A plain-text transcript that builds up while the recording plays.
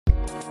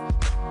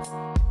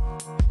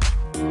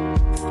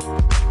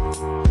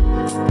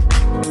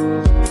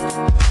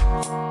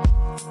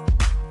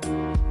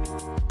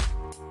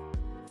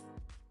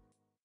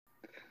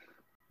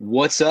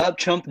What's up,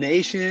 Chump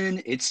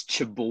Nation? It's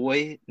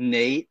Chaboy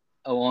Nate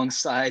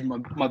alongside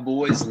my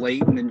boys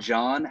Leighton and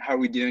John. How are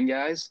we doing,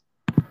 guys?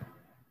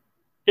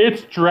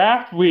 It's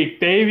draft week,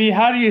 baby.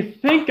 How do you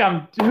think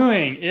I'm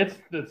doing? It's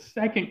the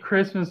second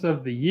Christmas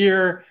of the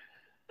year.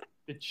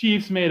 The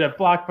Chiefs made a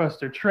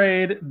blockbuster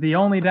trade. The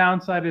only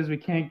downside is we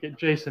can't get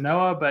Jason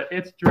Owa, but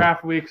it's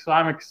draft week, so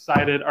I'm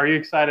excited. Are you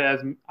excited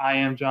as I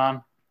am,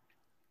 John?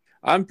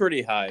 I'm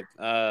pretty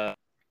hyped.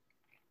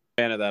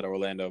 Fan of that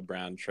Orlando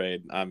Brown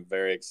trade. I'm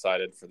very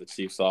excited for the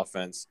Chiefs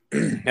offense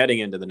heading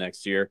into the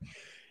next year.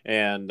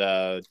 And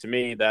to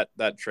me,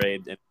 that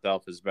trade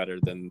itself is better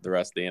than the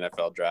rest of the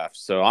NFL draft.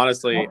 So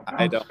honestly,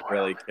 I don't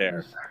really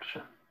care.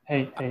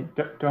 Hey,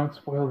 don't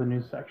spoil the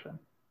news section.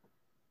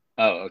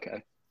 Oh,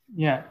 okay.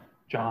 Yeah,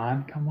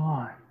 John, come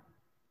on.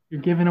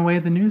 You're giving away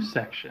the news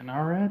section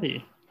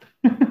already.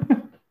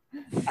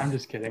 I'm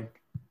just kidding.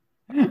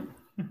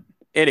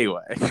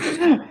 Anyway.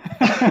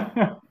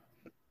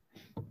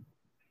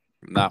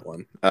 That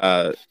one.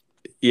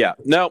 Yeah.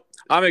 No,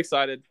 I'm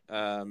excited.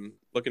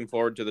 Looking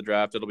forward to the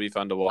draft. It'll be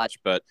fun to watch,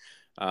 but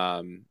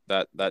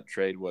that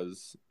trade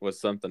was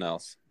something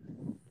else.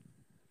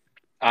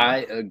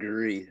 I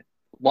agree.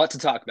 Lot to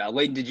talk about.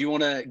 Leighton, did you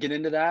want to get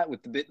into that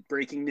with the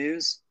breaking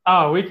news?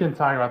 Oh, we can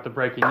talk about the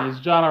breaking news.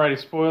 John already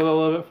spoiled it a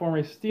little bit for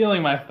me,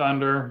 stealing my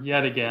thunder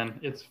yet again.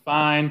 It's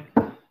fine.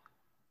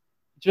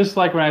 Just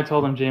like when I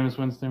told him Jameis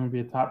Winston would be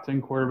a top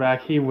 10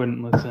 quarterback, he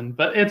wouldn't listen.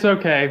 But it's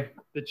okay.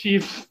 The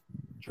Chiefs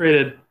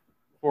traded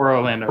for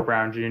Orlando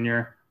Brown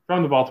Jr.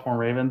 from the Baltimore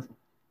Ravens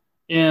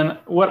in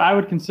what I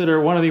would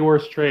consider one of the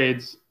worst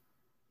trades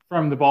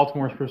from the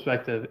Baltimore's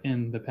perspective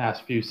in the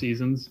past few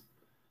seasons.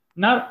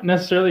 Not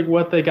necessarily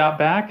what they got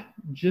back,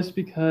 just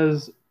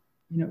because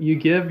you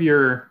give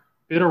your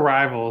bitter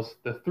rivals,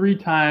 the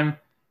three-time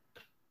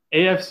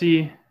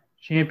AFC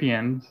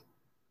champions,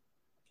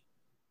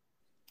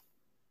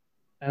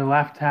 a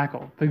left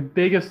tackle, the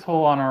biggest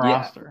hole on our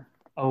roster.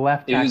 A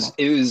left tackle.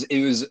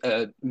 It was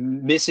a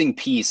missing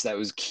piece that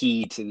was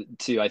key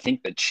to I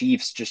think the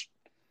Chiefs just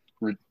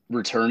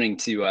returning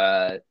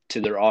to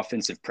their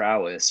offensive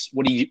prowess.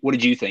 What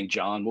did you think,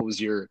 John? What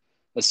was your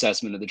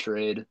assessment of the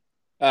trade?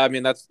 I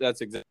mean, that's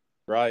exactly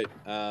right.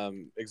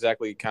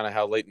 Exactly kind of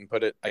how Leighton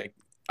put it.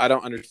 I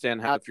don't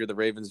understand how, if you're the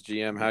Ravens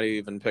GM, how do you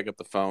even pick up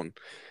the phone?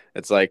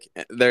 It's like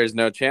there's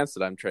no chance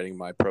that I'm trading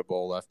my Pro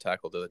Bowl left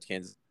tackle to the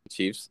Kansas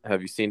Chiefs.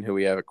 Have you seen who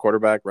we have at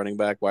quarterback, running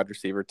back, wide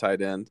receiver,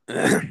 tight end?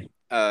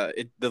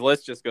 The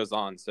list just goes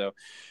on. So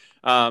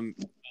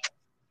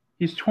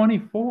he's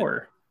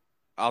 24.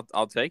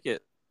 I'll take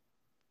it,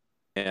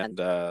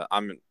 and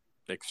I'm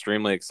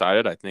extremely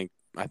excited. I think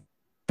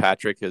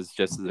Patrick is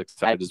just as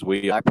excited as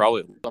we are.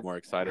 Probably a little more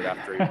excited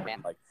after he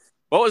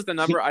what was the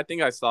number? I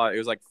think I saw it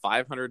was like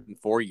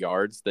 504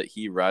 yards that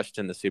he rushed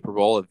in the Super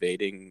Bowl,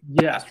 evading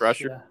pass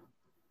rusher. Yeah.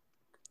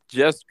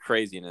 Just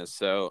craziness.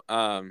 So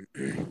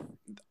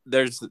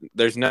there's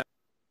no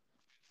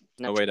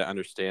way to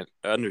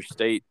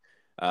understate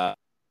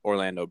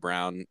Orlando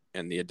Brown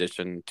and the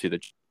addition to the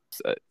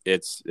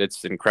Chiefs.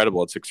 It's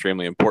incredible. It's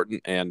extremely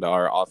important, and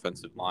our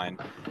offensive line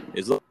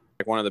is like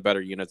one of the better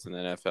units in the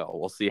NFL.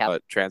 We'll see how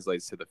it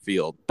translates to the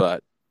field,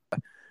 but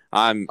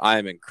I'm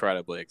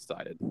incredibly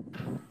excited.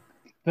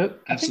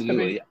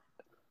 Absolutely.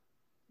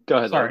 Go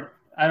ahead. Sorry,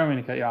 I don't mean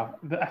to cut you off.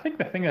 I think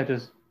the thing that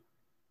just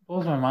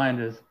blows my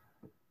mind is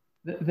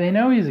they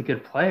know he's a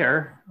good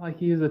player. Like,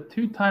 he's a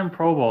two-time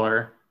Pro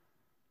Bowler.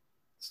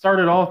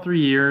 Started all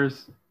 3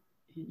 years.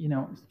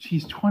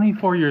 He's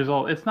 24 years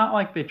old. It's not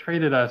like they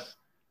traded us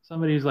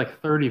somebody who's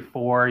like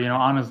 34,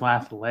 on his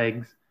last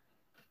legs.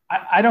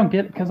 I don't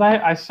get, because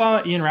I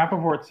saw Ian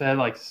Rappaport said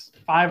like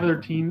 5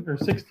 other teams or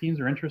 6 teams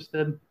are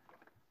interested.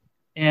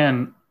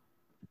 And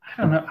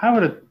I don't know. I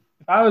would have,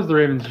 if I was the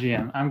Ravens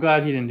GM, I'm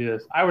glad he didn't do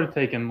this. I would have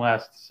taken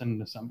less to send him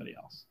to somebody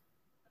else,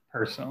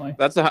 personally.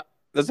 That's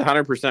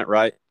 100%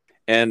 right.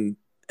 And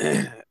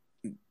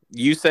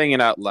you saying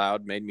it out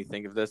loud made me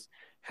think of this.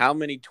 How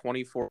many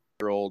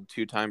 24-year-old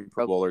two-time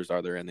Pro Bowlers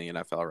are there in the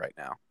NFL right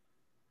now?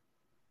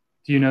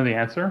 Do you know the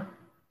answer?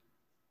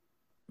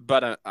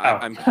 But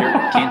I'm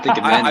curious. Can't think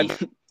of many.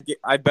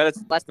 I bet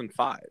it's less than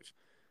 5.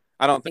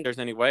 I don't think there's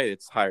any way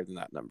it's higher than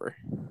that number.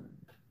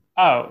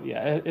 Oh,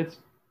 yeah.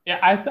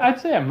 I'd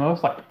say at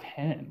most like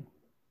 10,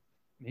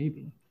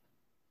 maybe.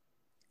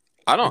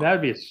 That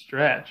would be a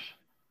stretch.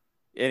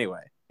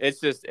 Anyway,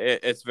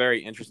 it's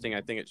very interesting.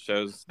 I think it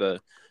shows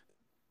the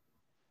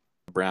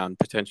Brown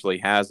potentially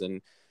has,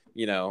 and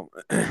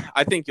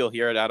I think you'll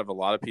hear it out of a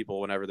lot of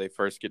people whenever they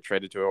first get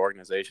traded to an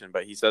organization,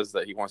 but he says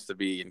that he wants to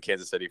be in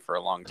Kansas City for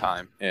a long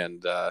time,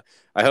 and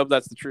I hope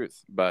that's the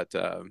truth. But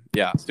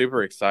yeah,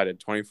 super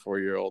excited.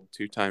 24-year-old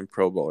two-time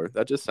Pro Bowler.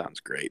 That just sounds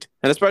great,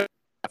 and especially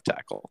left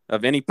tackle.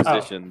 Of any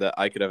position that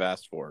I could have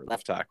asked for,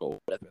 left tackle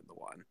would have been the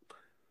one.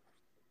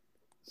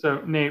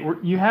 So, Nate,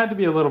 you had to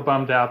be a little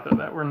bummed out, though,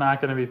 that we're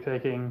not going to be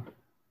picking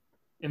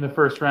in the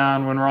first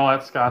round when we're all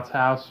at Scott's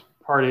house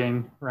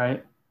partying,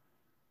 right?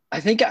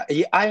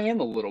 I am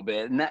a little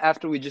bit. And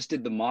after we just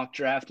did the mock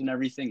draft and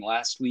everything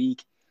last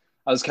week,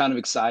 I was kind of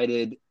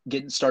excited,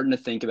 starting to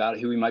think about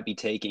who we might be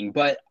taking.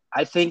 But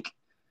I think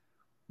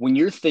when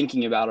you're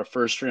thinking about a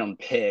first round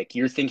pick,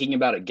 you're thinking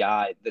about a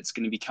guy that's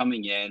going to be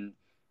coming in,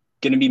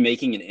 going to be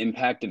making an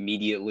impact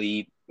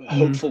immediately,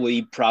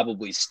 hopefully,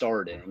 probably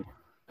starting.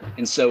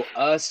 And so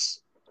us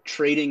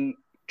trading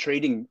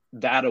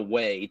that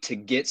away to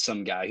get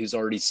some guy who's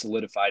already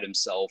solidified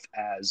himself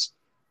as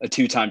a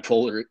two-time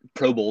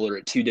Pro Bowler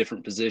at two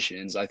different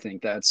positions, I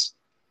think that's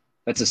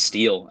a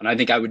steal. And I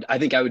think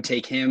I would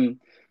take him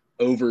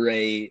over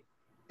a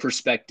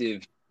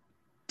prospective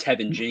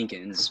Tevin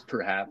Jenkins,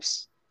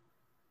 perhaps.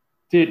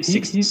 Dude,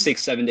 he's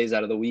 6-7 days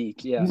out of the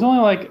week. Yeah, he's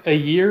only like a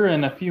year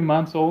and a few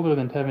months older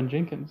than Tevin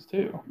Jenkins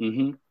too.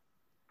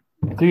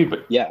 Mm-hmm. Dude,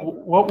 but yeah,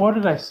 what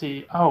did I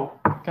see? Oh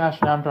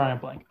gosh, now I'm drawing a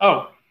blank.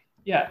 Oh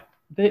yeah,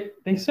 they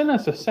sent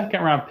us a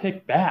second round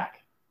pick back.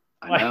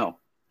 I know.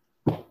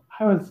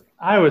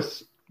 I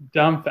was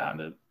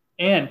dumbfounded.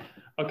 And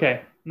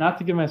okay, not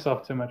to give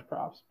myself too much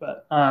props,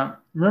 but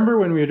remember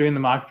when we were doing the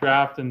mock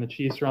draft and the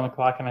Chiefs were on the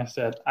clock, and I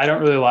said I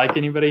don't really like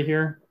anybody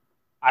here.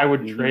 I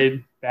would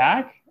trade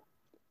back.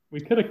 We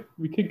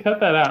could cut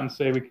that out and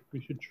say we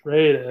should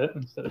trade it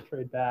instead of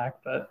trade back.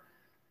 But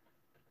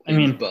I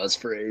mean, buzz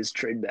phrase,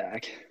 trade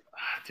back.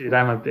 Dude,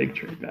 I'm a big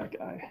trade back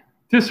guy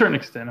to a certain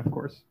extent, of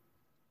course.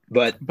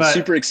 But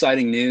super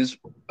exciting news.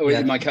 Oh, yeah.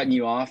 Am I cutting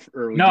you off?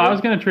 No, I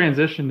was going to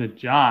transition to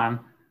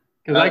John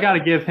because I got to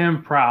give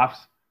him props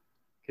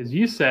because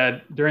you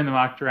said during the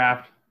mock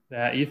draft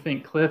that you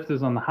think Cliff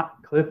is on the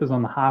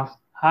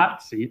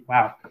hot seat.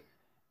 Wow,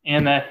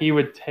 and that he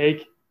would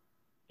take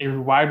a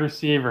wide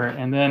receiver,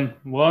 and then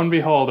lo and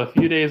behold, a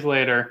few days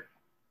later,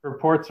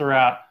 reports are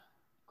out.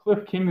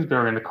 Cliff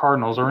Kingsbury and the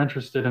Cardinals are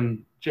interested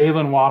in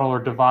Jalen Waddle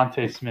or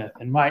Devontae Smith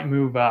and might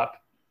move up.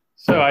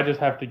 So I just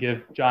have to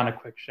give John a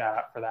quick shout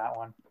out for that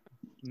one.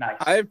 Nice.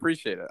 I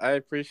appreciate it. I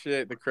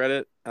appreciate the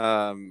credit.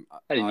 I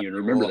didn't even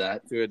remember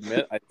that. To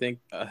admit, I think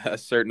a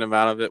certain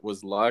amount of it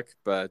was luck,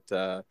 but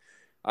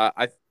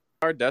I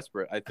are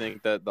desperate. I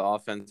think that the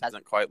offense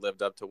hasn't quite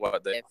lived up to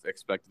what they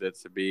expected it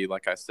to be,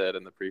 like I said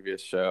in the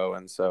previous show.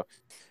 And so,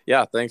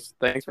 yeah, thanks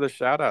for the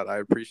shout out. I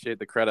appreciate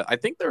the credit. I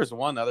think there was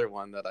one other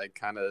one that I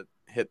kind of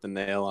hit the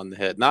nail on the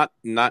head. Not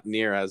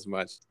near as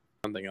much.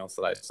 Something else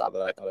that I saw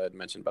that I thought I'd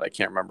mentioned, but I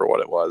can't remember what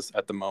it was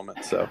at the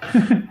moment. So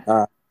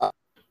I'll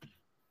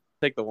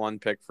take the one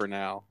pick for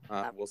now.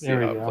 We'll see how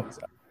it plays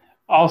out.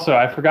 Also,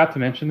 I forgot to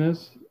mention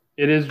this.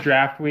 It is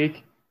draft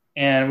week,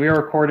 and we are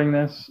recording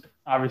this,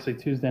 obviously,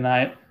 Tuesday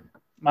night.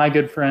 My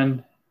good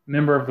friend,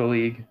 member of the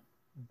league,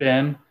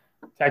 Ben,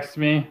 texted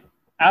me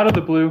out of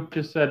the blue,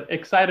 just said,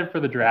 excited for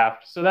the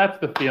draft. So that's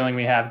the feeling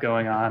we have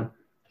going on.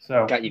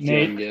 So got you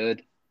feeling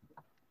good.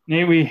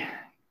 Nate, we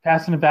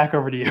passing it back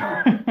over to you.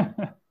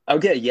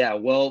 Okay, yeah.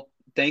 Well,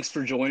 thanks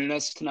for joining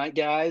us tonight,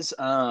 guys.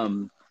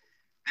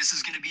 This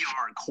is going to be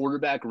our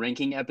quarterback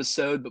ranking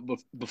episode, but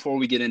before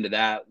we get into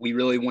that, we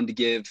really wanted to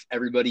give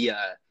everybody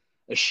a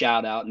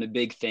shout out and a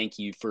big thank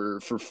you for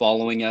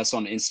following us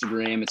on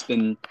Instagram.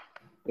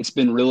 It's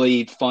been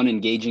really fun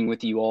engaging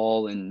with you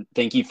all, and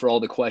thank you for all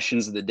the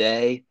questions of the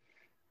day.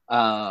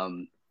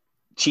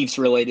 Chiefs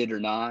related or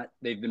not,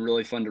 they've been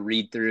really fun to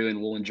read through, and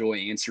we'll enjoy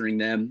answering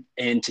them.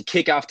 And to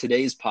kick off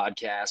today's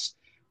podcast,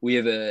 we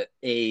have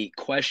a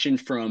question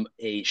from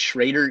a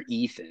Schrader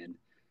Ethan,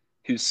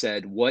 who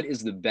said, what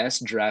is the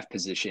best draft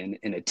position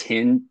in a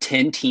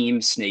 10-team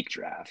snake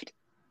draft?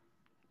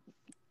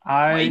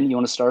 Wayne, you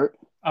want to start?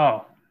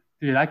 Oh,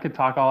 dude, I could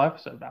talk all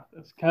episode about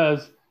this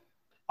because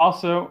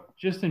also,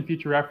 just in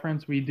future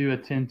reference, we do a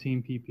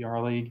 10-team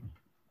PPR league.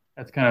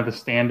 That's kind of the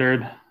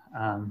standard.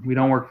 We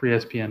don't work for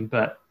ESPN,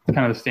 but it's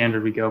kind of the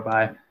standard we go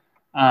by.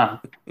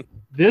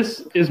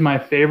 This is my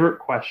favorite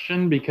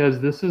question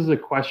because this is a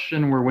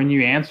question where when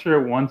you answer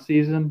it one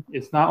season,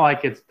 it's not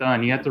like it's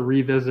done. You have to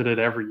revisit it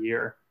every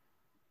year.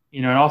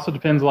 You know, it also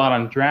depends a lot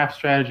on draft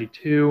strategy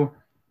too.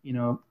 You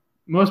know,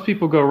 most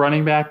people go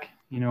running back,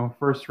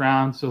 first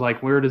round. So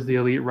like, where does the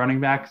elite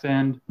running backs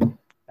end?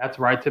 That's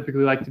where I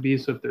typically like to be.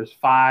 So if there's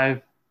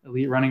 5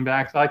 elite running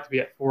backs, I like to be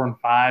at 4 and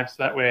 5. So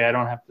that way I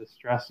don't have to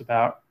stress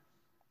about,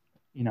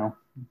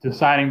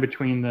 deciding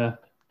between the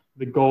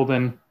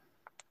golden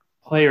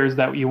players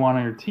that you want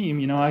on your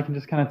team. I can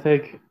just kind of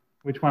take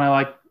which one I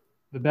like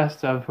the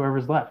best of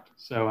whoever's left.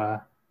 So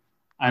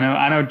I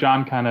know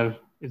John kind of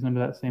is under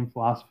that same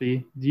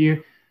philosophy.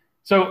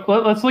 So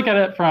let's look at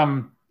it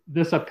from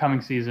this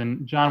upcoming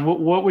season. John,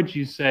 what would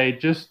you say,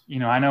 just,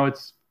 I know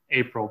it's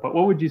April, but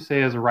what would you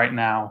say as of right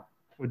now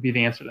would be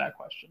the answer to that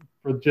question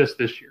for just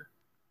this year?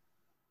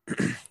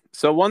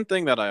 So one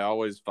thing that I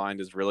always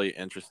find is really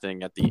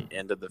interesting at the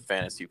end of the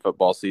fantasy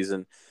football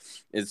season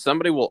is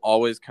somebody will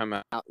always come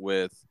out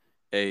with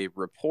a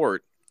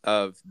report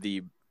of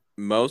the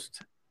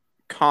most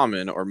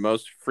common or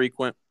most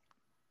frequent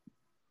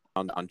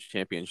on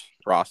championship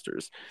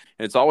rosters.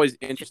 And it's always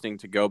interesting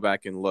to go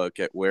back and look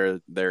at where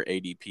their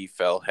ADP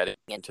fell heading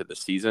into the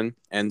season.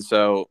 And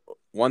so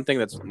one thing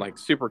that's like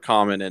super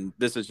common, and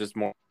this is just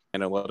more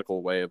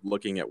analytical way of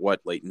looking at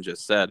what Leighton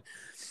just said.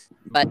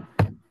 But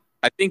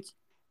I think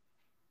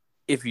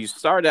if you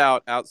start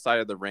out outside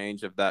of the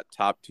range of that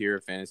top tier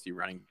of fantasy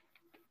running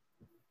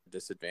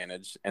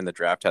disadvantage, and the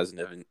draft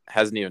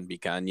hasn't even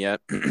begun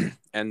yet,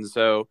 and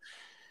so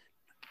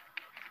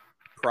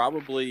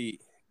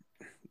probably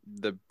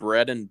the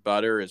bread and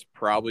butter is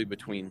probably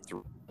between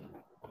 3,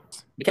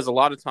 because a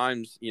lot of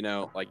times,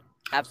 like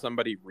have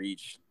somebody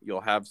reach,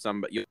 you'll have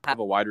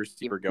a wide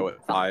receiver go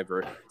at 5,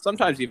 or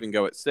sometimes even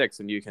go at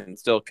 6, and you can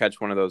still catch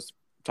one of those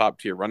top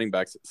tier running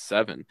backs at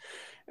 7,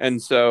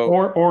 and so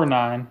or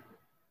 9.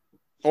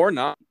 Or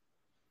not.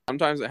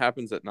 Sometimes it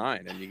happens at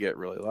 9, and you get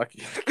really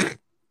lucky.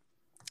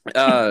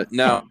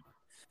 No.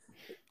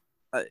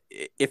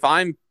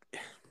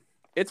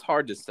 It's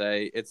hard to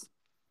say.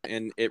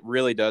 And it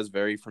really does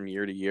vary from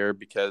year to year,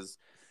 because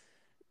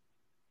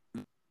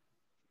the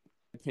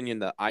opinion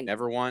that I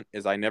never want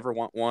is I never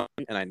want 1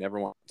 and I never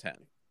want 10.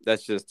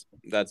 That's the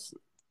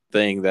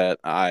thing that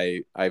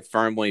I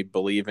firmly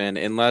believe in,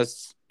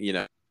 unless,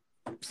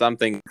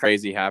 something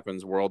crazy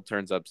happens, world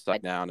turns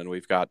upside down, and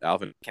we've got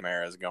Alvin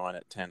Kamara's going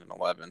at 10 and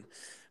 11,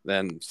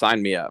 then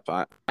sign me up.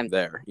 I'm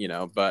there,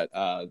 but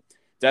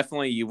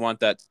definitely you want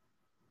that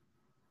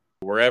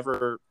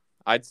wherever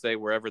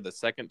the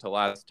second to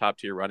last top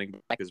tier running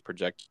back is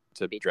projected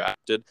to be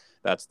drafted.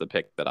 That's the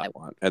pick that I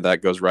want. And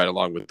that goes right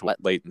along with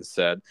what Leighton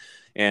said.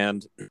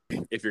 And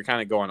if you're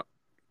kind of going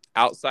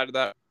outside of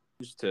that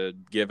to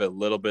give a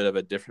little bit of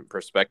a different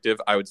perspective,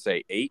 I would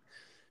say 8.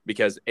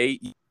 Because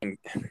 8,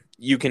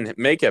 you can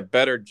make a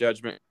better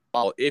judgment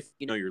call if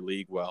you know your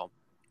league well.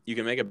 You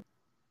can make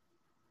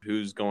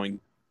who's going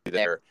to be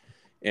there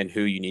and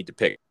who you need to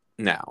pick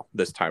now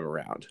this time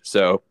around.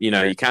 So, you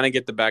kind of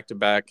get the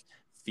back-to-back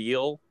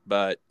feel,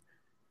 but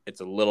it's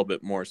a little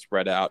bit more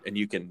spread out, and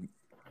you can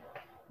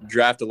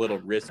draft a little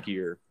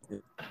riskier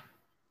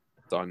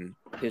on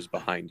who's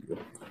behind you.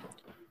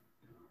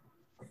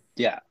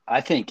 Yeah,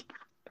 I think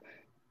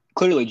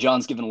clearly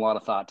John's given a lot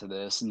of thought to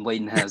this, and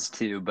Leighton has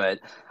too, but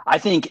I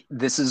think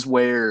this is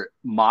where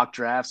mock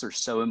drafts are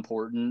so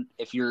important.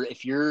 If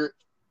you're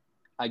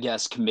I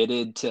guess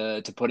committed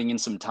to putting in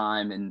some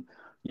time, and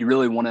you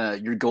really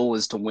your goal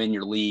is to win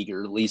your league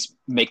or at least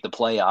make the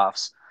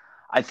playoffs,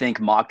 I think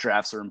mock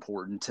drafts are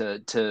important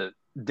to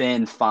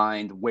then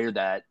find where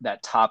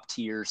that top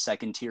tier,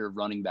 second tier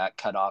running back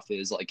cutoff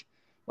is, like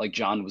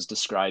John was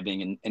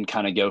describing, and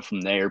kind of go from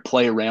there.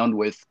 Play around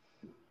with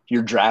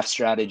your draft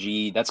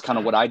strategy. That's kind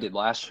of what I did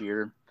last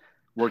year.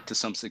 Worked to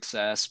some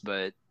success,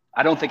 but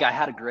I don't think I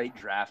had a great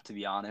draft, to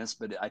be honest,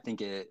 but I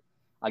think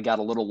I got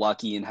a little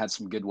lucky and had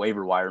some good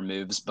waiver wire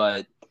moves.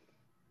 But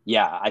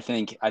yeah, I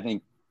think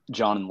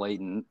John and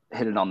Leighton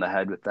hit it on the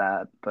head with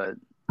that. But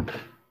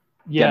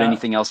yeah. Got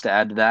anything else to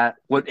add to that?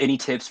 Any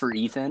tips for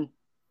Ethan?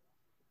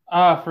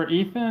 For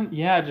Ethan,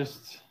 yeah,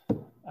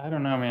 I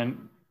don't know,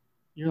 man.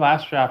 Your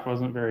last draft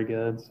wasn't very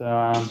good,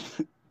 so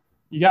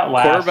you got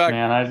last,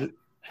 man.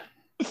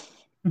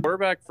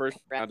 Quarterback first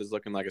round is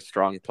looking like a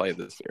strong play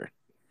this year.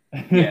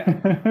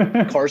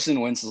 Yeah. Carson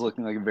Wentz is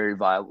looking like a very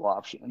viable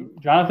option.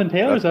 Jonathan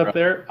Taylor's up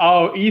there.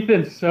 Oh,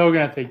 Ethan's so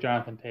going to take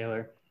Jonathan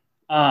Taylor.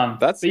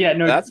 That's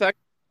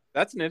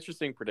an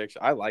interesting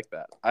prediction. I like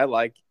that. I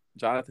like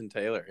Jonathan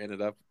Taylor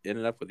ended up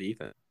with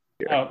Ethan.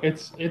 Oh,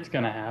 it's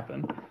going to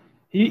happen.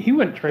 He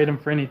wouldn't trade him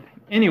for anything.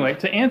 Anyway,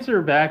 to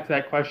answer back to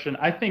that question,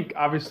 I think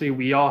obviously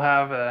we all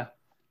have a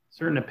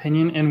certain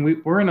opinion,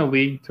 and we're in a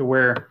league to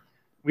where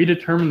we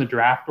determine the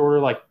draft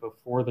order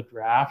before the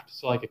draft,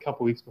 so a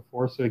couple weeks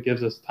before, so it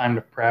gives us time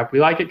to prep. We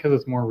like it because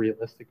it's more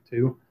realistic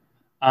too.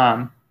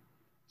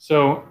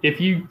 So if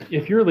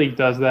your league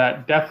does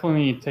that,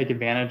 definitely take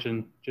advantage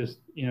and just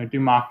do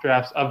mock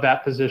drafts of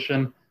that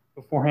position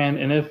beforehand.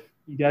 And if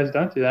you guys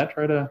don't do that,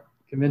 try to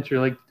convince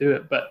your league to do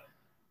it. But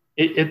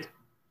it's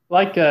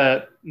like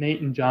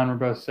Nate and John were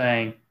both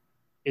saying,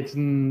 it's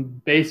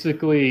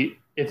basically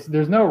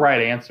there's no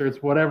right answer.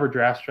 It's whatever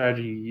draft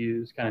strategy you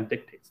use kind of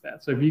dictates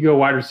that. So if you go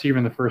wide receiver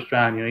in the first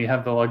round, you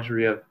have the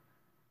luxury of,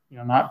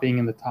 not being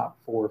in the top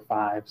 4 or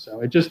 5. So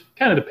it just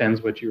kind of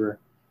depends what your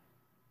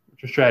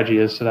strategy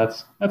is. So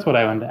that's what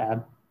I wanted to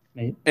add,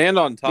 Nate. And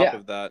on top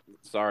of that,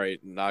 sorry,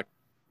 not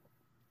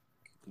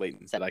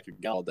Leighton said I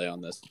could go all day on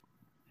this.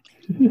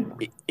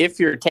 If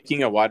you're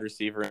taking a wide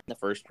receiver in the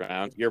first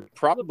round, you're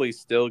probably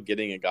still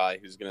getting a guy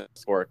who's going to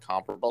score a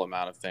comparable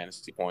amount of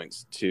fantasy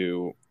points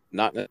to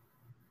not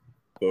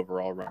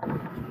overall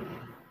run,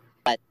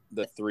 but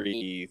the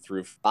 3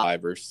 through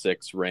 5 or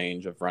 6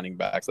 range of running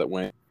backs that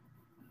win.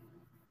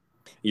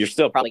 You're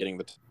still probably getting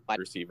the wide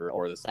receiver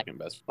or the second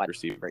best wide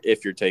receiver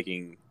if you're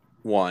taking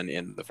one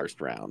in the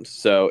first round.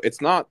 So it's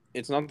not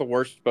the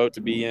worst boat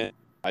to be in.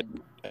 I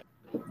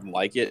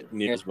like it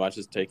near as much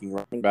as taking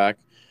running back,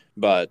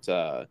 but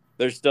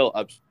there's still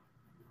ups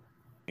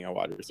a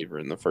wide receiver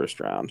in the first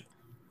round.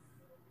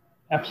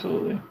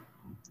 Absolutely.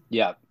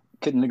 Yeah,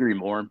 couldn't agree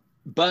more.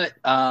 But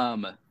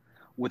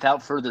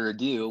without further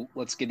ado,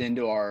 let's get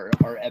into our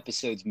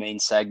episode's main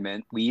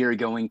segment. We are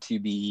doing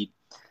the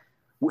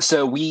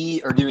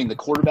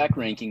quarterback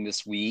ranking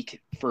this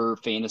week for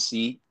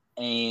fantasy,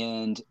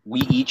 and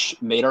we each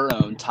made our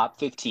own top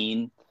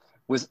 15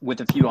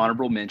 with a few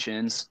honorable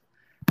mentions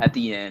at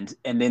the end,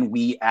 and then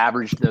we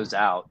averaged those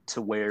out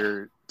to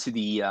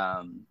the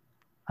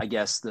I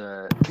guess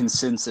the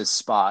consensus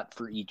spot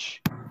for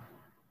each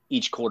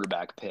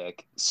quarterback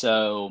pick.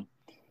 So,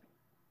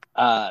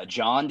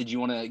 John, did you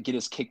want to get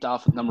us kicked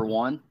off with number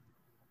one?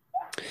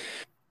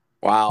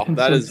 Wow,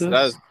 that is.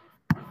 I'm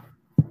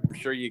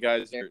sure you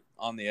guys are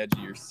on the edge of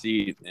your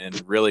seat and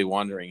really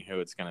wondering who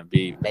it's going to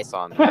be based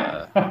on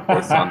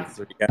the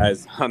three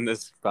guys on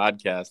this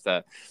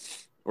podcast.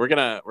 We're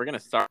gonna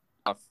start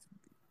off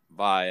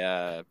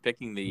by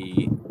picking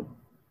the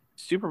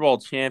Super Bowl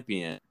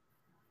champion,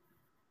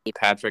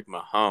 Patrick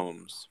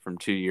Mahomes, from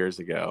 2 years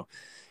ago,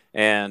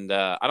 and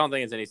I don't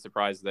think it's any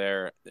surprise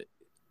there.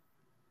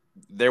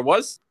 There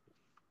was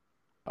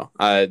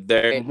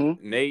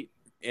Nate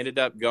ended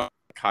up going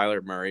to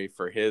Kyler Murray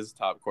for his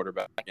top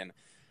quarterback, and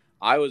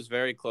I was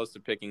very close to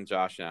picking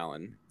Josh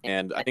Allen,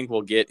 and I think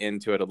we'll get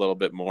into it a little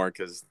bit more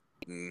because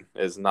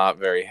is not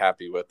very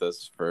happy with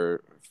us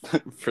for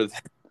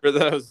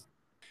those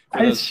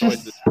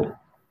choices.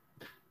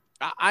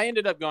 I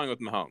ended up going with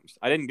Mahomes.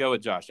 I didn't go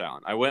with Josh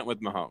Allen. I went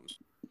with Mahomes.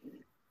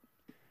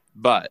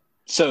 But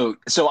so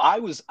I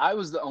was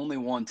the only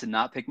one to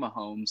not pick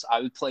Mahomes.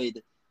 I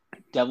played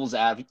devil's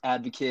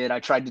advocate. I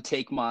tried to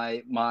take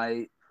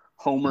my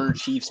Homer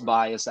Chiefs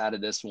bias out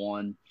of this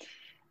one,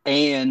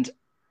 and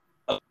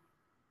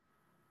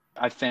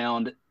I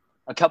found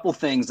a couple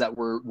things that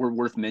were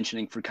worth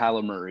mentioning for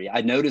Kyler Murray.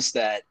 I noticed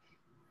that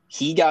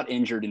he got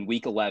injured in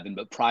week 11,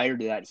 but prior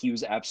to that, he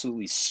was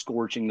absolutely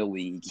scorching the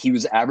league. He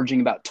was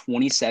averaging about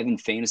 27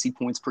 fantasy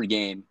points per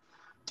game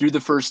through the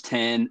first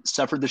 10,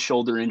 suffered the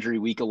shoulder injury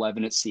week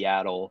 11 at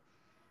Seattle,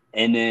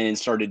 and then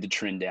started to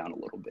trend down a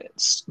little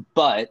bit.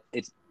 But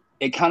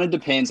it kind of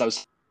depends. I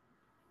was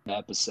in the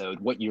episode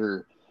what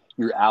your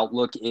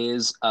outlook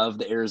is of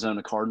the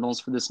Arizona Cardinals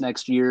for this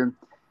next year.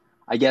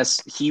 I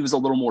guess he was a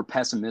little more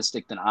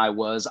pessimistic than I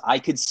was. I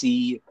could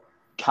see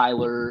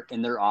Kyler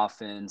in their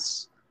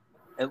offense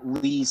at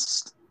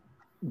least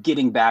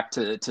getting back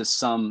to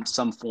some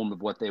form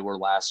of what they were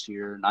last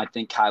year. And I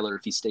think Kyler,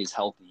 if he stays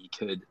healthy,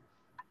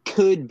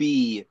 could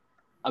be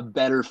a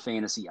better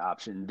fantasy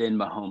option than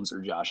Mahomes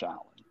or Josh Allen.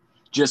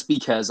 Just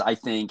because I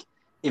think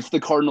if the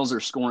Cardinals are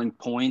scoring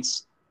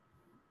points,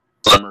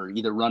 or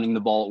either running the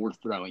ball or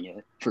throwing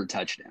it for a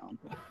touchdown.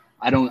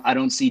 I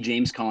don't see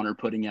James Conner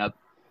putting up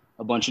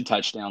a bunch of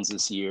touchdowns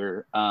this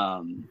year.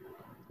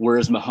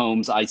 Whereas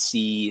Mahomes, I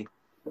see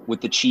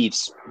with the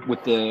Chiefs,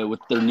 with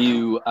their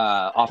new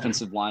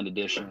offensive line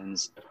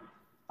additions,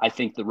 I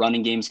think the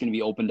running game is going to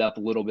be opened up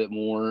a little bit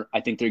more. I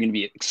think they're going to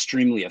be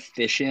extremely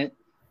efficient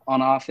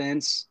on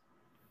offense,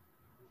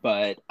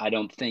 but I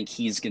don't think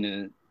he's going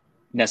to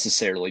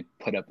necessarily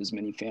put up as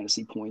many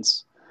fantasy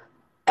points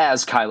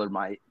as Kyler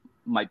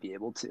might be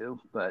able to.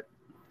 But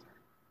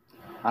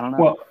I don't know.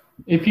 Well,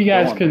 if you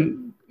guys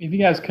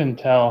can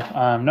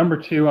tell, number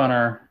 2 on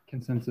our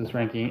consensus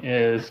ranking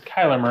is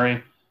Kyler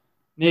Murray.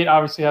 Nate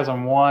obviously has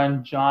him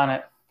 1, John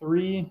at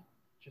 3,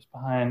 just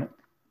behind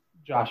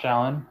Josh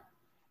Allen,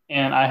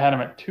 and I had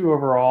him at 2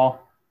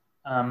 overall.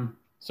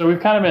 So we've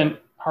kind of been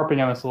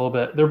harping on this a little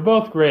bit. They're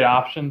both great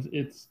options.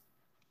 It's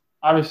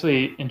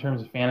obviously, in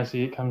terms of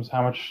fantasy, it comes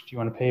how much do you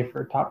want to pay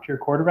for a top-tier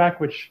quarterback,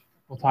 which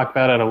we'll talk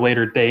about at a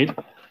later date,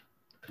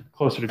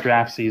 closer to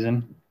draft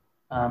season.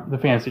 The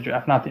fantasy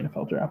draft, not the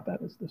NFL draft.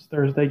 That is this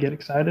Thursday. Get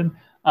excited.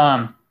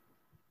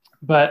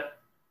 But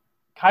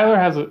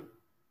Kyler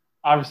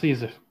obviously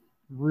he's a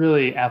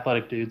really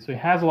athletic dude, so he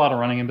has a lot of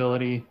running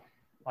ability,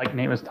 like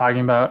Nate was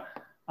talking about.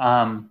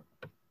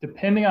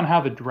 Depending on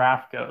how the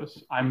draft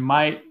goes, I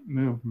might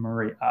move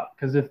Murray up,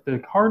 because if the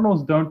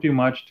Cardinals don't do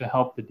much to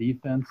help the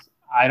defense,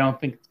 I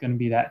don't think it's going to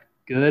be that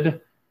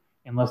good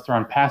unless they're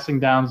on passing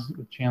downs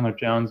with Chandler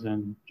Jones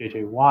and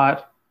J.J.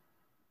 Watt.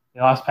 They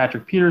lost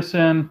Patrick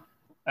Peterson.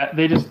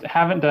 They just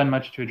haven't done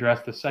much to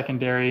address the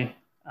secondary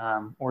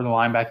or the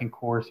linebacking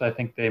core, so I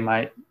think it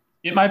might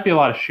be a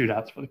lot of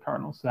shootouts for the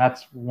Cardinals. So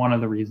that's one of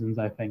the reasons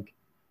I think,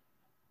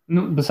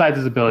 besides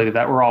his ability,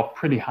 that we're all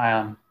pretty high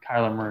on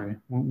Kyler Murray.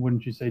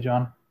 Wouldn't you say,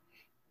 John?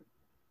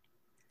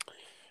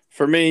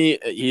 For me,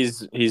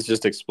 he's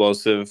just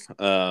explosive.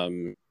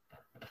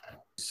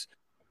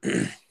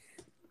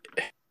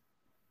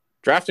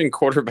 Drafting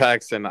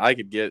quarterbacks, and I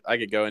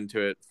could go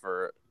into it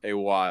for a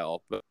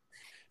while, but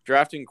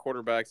drafting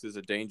quarterbacks is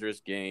a dangerous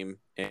game,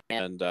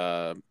 and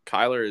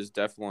Kyler is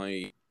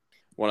definitely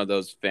one of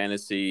those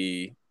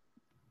fantasy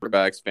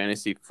quarterbacks,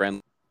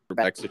 fantasy-friendly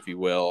quarterbacks, if you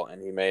will,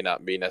 and he may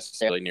not be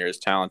necessarily near as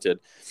talented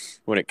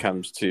when it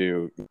comes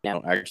to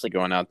actually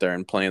going out there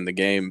and playing the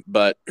game.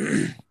 But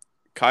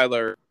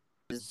Kyler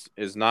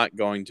is not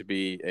going to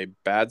be a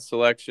bad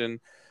selection.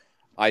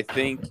 I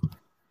think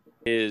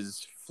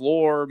his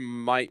floor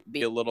might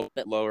be a little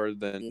bit lower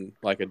than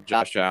like a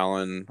Josh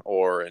Allen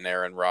or an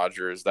Aaron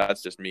Rodgers.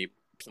 That's just me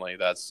personally.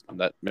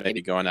 That may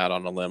be going out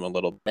on a limb a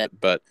little bit,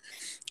 but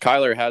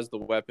Kyler has the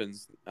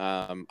weapons.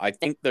 I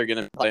think they're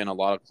going to play in a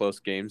lot of close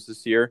games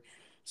this year,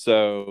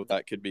 so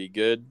that could be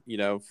good,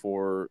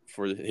 for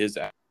his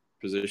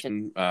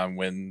position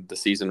when the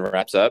season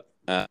wraps up.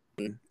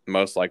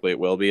 Most likely it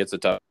will be. It's a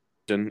tough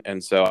position.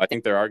 And so I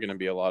think there are going to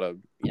be a lot of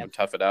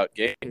tough it out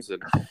games.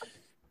 And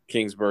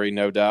Kingsbury,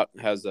 no doubt,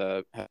 has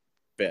a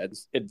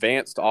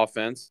advanced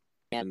offense.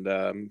 And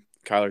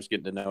Kyler's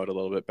getting to know it a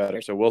little bit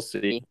better. So we'll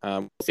see.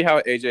 We'll see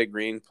how AJ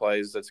Green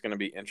plays. That's going to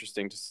be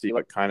interesting to see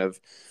what kind of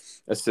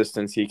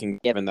assistance he can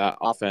give in that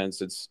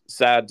offense. It's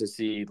sad to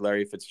see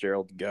Larry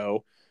Fitzgerald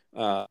go.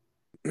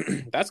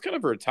 That's kind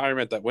of a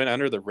retirement that went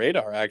under the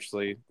radar,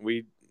 actually.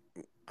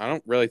 I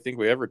don't really think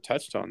we ever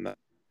touched on that.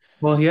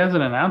 Well, he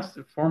hasn't announced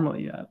it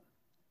formally yet.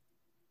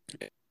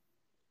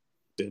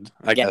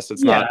 I guess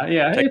it's not.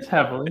 Yeah, it's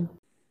heavily.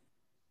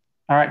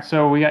 All right,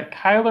 so we got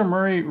Kyler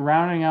Murray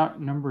rounding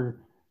out number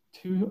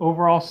 2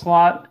 overall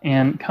slot,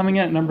 and coming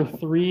in at number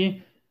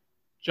 3,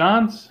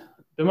 John's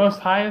the most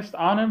highest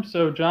on him.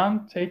 So,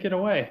 John, take it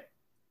away.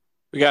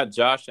 We got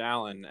Josh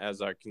Allen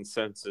as our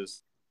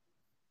consensus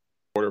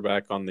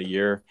quarterback on the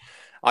year.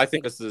 I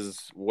think this is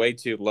way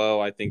too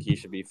low. I think he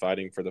should be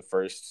fighting for the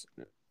first,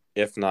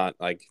 if not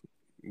like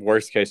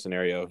worst case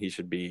scenario, he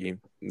should be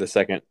the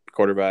second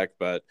quarterback.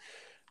 But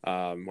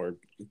we're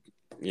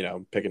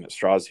picking at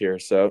straws here.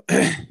 So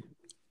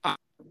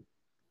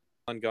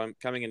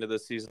coming into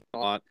this season a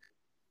lot.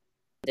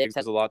 It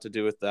has a lot to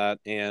do with that,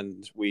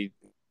 and we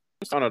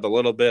touched on it a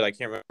little bit. I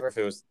can't remember if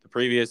it was the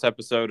previous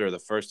episode or the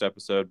first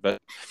episode, but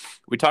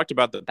we talked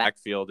about the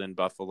backfield in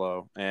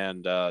Buffalo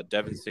and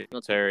Devin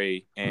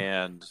Singletary,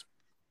 and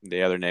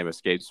the other name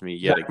escapes me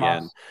yet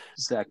again.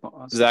 Zach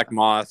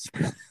Moss.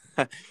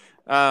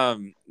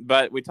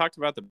 But we talked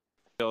about the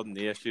backfield and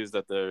the issues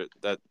that the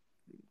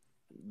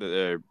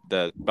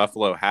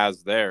Buffalo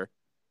has there,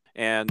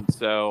 and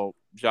so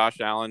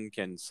Josh Allen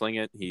can sling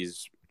it.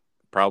 He's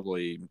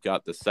probably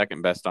got the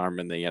second best arm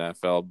in the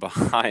NFL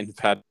behind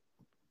Pat. I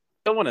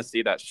still want to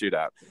see that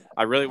shootout.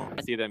 I really want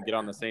to see them get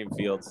on the same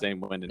field,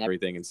 same wind and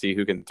everything, and see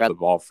who can throw the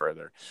ball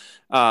further.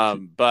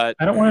 But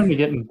I don't want him to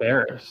get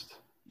embarrassed.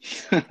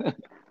 The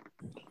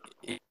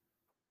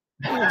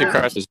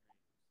crush is.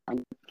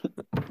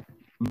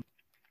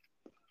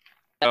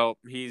 So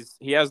he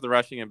has the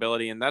rushing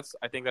ability, and I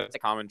think that's a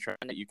common trend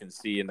that you can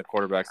see in the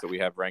quarterbacks that we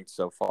have ranked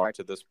so far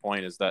to this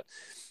point, is that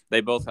they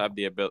both have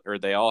the ability, or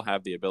they all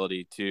have the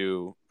ability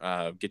to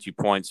get you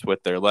points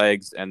with their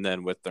legs and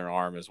then with their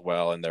arm as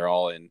well, and they're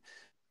all in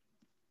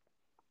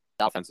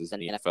offenses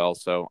in the NFL.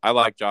 So I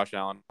like Josh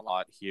Allen a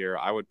lot here.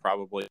 I would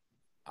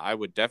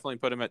definitely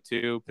put him at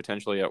 2,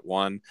 potentially at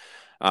 1.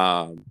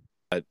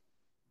 But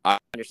I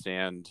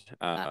understand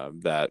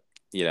that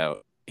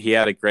he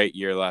had a great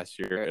year last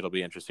year. It'll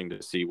be interesting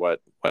to see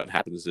what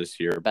happens this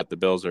year. But the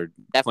Bills are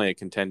definitely a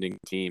contending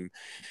team,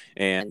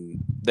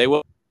 and they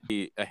will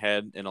be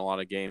ahead in a lot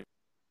of games.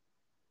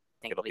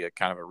 I think it'll be a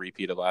kind of a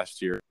repeat of last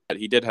year. But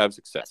he did have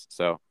success.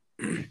 So,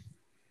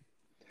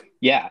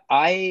 yeah,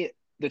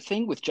 the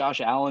thing with Josh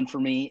Allen for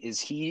me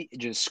is he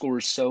just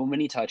scores so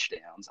many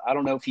touchdowns. I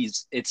don't know if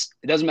it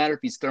doesn't matter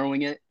if he's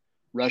throwing it,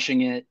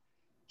 rushing it.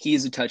 He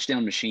is a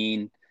touchdown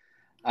machine.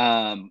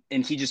 And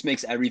he just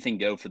makes everything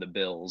go for the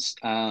Bills.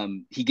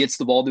 He gets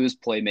the ball to his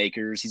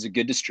playmakers. He's a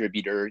good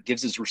distributor,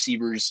 gives his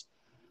receivers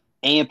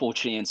ample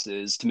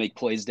chances to make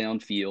plays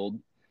downfield.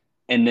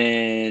 And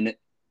then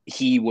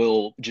he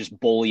will just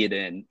bully it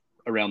in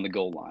around the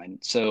goal line.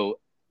 So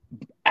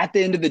at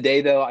the end of the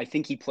day, though, I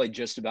think he played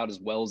just about as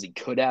well as he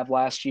could have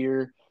last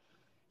year.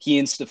 He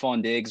and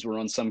Stephon Diggs were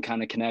on some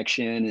kind of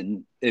connection,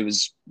 and it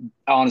was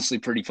honestly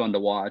pretty fun to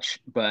watch.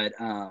 But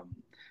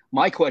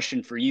my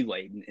question for you,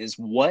 Layden, is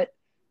what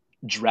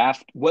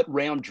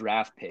round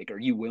draft pick are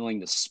you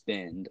willing to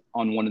spend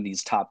on one of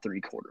these top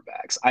 3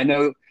 quarterbacks? I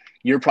know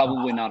you're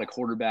probably not a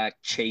quarterback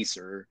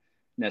chaser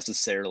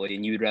necessarily,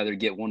 and you'd rather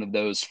get one of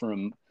those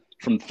from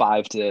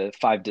 5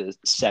 to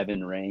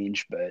 7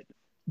 range, but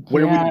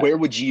where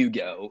would you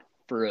go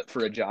for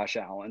a Josh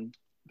Allen?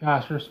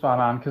 Gosh, you're spot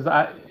on, because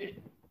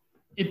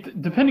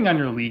it depending on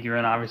your league you're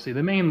in, obviously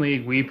the main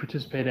league we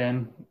participate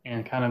in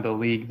and kind of the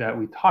league that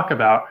we talk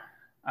about,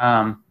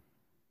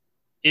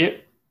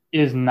 it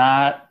is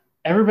not.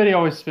 Everybody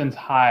always spends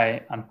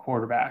high on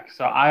quarterbacks,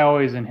 so I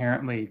always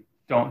inherently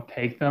don't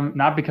take them,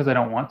 not because I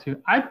don't want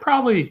to. I'd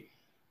probably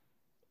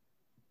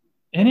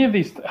any of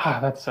these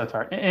that's so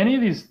hard. Any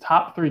of these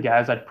top 3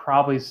 guys, I'd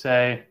probably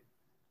say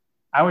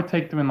I would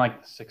take them in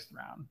like the 6th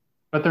round,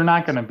 but they're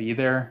not going to be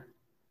there.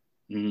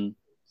 Mm-hmm.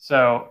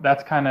 So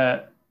that's kind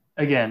of,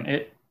 again,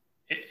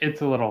 it's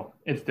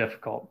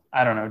difficult.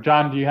 I don't know.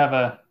 John, do you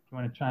want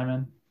to chime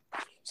in?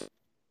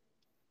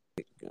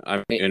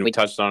 I mean, and we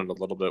touched on it a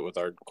little bit with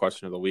our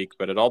question of the week,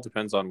 but it all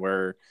depends on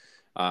where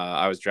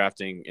I was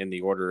drafting in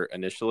the order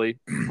initially.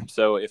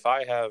 So if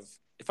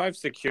I've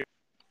secured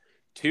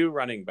 2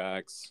 running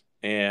backs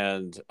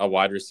and a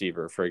wide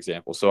receiver, for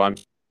example,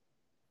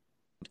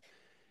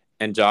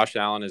 and Josh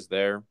Allen is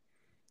there,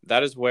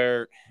 that is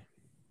where,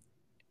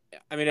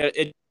 I mean,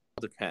 it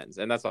depends,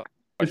 and that's all.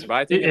 It's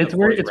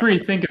where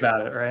you think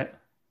about it, right?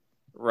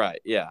 Right.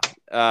 Yeah.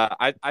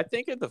 I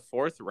think in the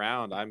 4th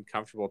round, I'm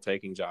comfortable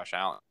taking Josh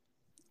Allen.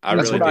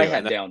 That's what I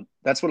had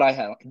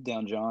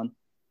down, John.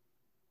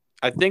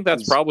 I think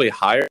that's probably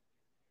higher than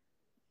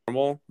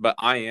normal, but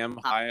I am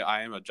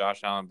a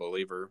Josh Allen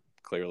believer.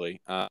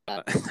 Clearly, I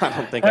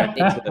don't think I need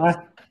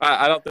to.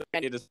 I don't think I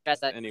need to stress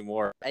that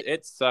anymore.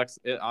 It sucks.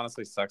 It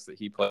honestly sucks that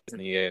he plays in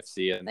the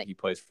AFC and he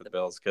plays for the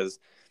Bills, because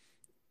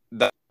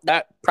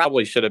that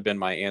probably should have been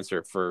my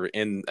answer for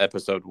in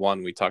episode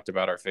 1. We talked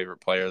about our favorite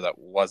player that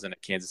wasn't a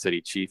Kansas City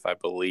Chief, I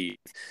believe.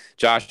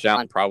 Josh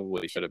Allen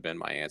probably should have been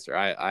my answer.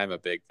 I'm a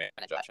big fan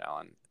of Josh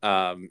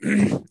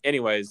Allen.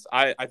 Anyways,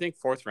 I think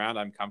 4th round,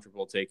 I'm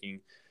comfortable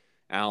taking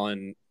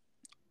Allen.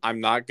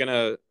 I'm not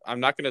gonna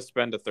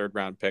spend a 3rd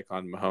round pick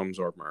on Mahomes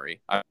or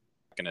Murray. I'm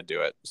not gonna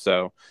do it.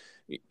 So,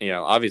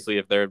 obviously,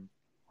 if they're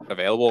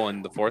available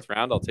in the 4th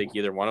round, I'll take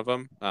either one of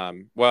them.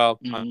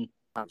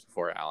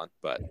 For Allen,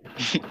 but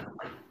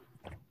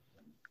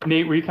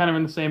Nate, were you kind of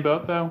in the same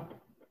boat though?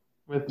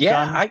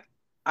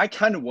 I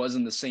kind of was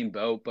in the same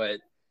boat, but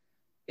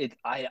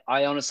I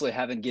honestly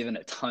haven't given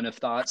a ton of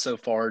thought so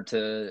far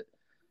to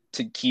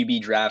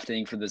QB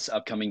drafting for this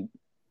upcoming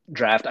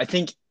draft. I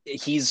think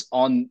he's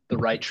on the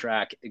right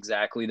track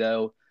exactly,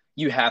 though.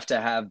 You have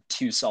to have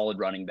 2 solid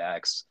running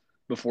backs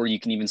before you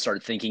can even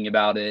start thinking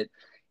about it.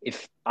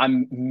 If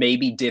I'm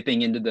maybe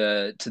dipping into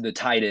the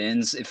tight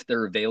ends, if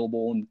they're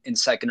available in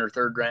 2nd or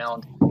 3rd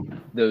round,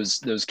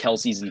 those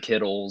Kelce's and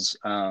Kittles.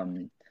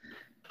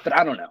 But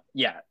I don't know.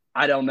 Yeah,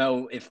 I don't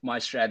know if my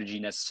strategy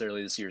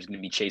necessarily this year is going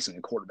to be chasing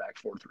a quarterback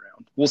 4th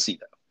round. We'll see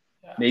though.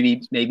 Yeah.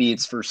 Maybe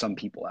it's for some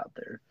people out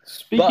there.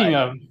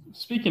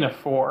 Speaking of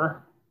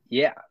 4,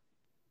 yeah,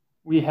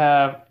 we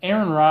have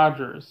Aaron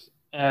Rodgers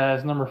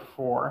as number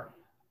 4.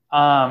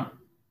 I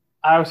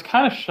was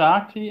kind of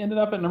shocked he ended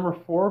up at number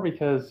 4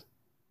 because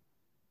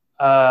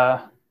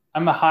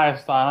I'm the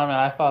highest on him, and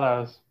I thought I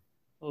was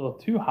a little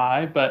too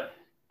high, but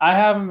I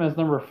have him as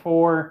number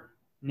 4.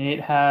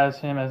 Nate has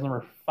him as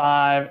number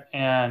 5,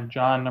 and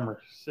John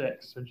number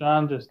 6. So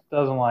John just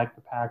doesn't like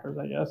the Packers,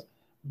 I guess.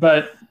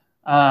 But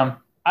I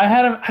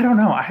had him. I don't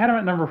know. I had him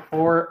at number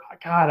 4.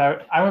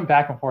 God, I went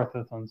back and forth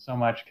with him so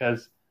much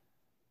because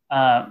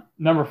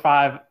number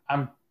 5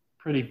 I'm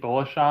pretty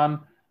bullish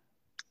on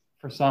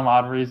for some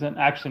odd reason.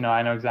 Actually, no,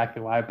 I know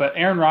exactly why. But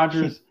Aaron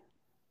Rodgers,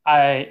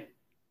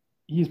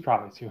 he's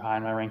probably too high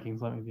in my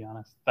rankings, let me be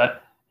honest.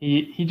 But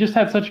he just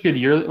had such a good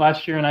year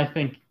last year, and I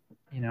think,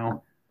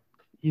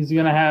 he's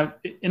going to have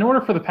 – in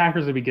order for the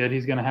Packers to be good,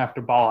 he's going to have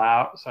to ball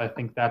out. So I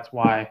think that's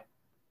why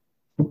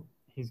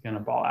he's going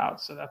to ball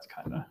out. So that's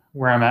kind of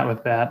where I'm at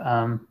with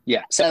that.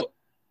 Yeah, so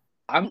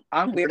I'm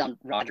weird on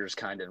Rodgers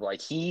kind of.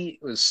 Like, he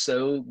was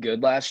so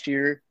good last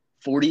year,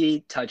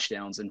 48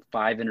 touchdowns and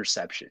 5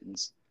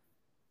 interceptions.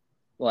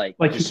 Like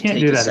just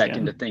take a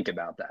second to think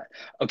about that.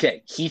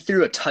 Okay, he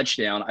threw a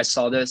touchdown. I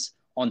saw this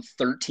on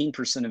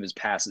 13% of his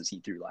passes he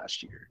threw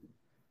last year.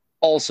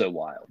 Also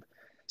wild.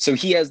 So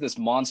he has this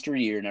monster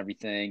year and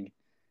everything,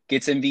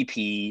 gets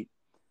MVP.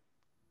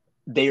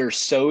 They are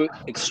so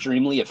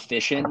extremely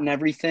efficient and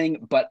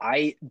everything, but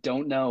I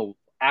don't know.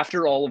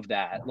 After all of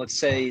that, let's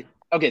say,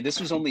 okay, this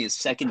was only his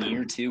 2nd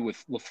year too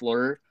with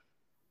LaFleur.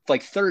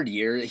 Like 3rd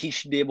year, he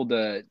should be able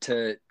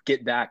to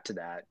get back to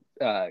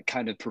that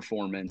kind of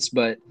performance.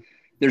 But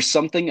there's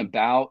something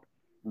about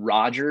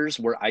Rodgers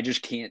where I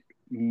just can't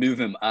move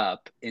him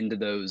up into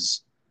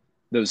those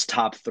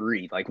top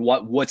 3. Like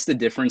what's the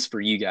difference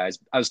for you guys?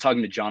 I was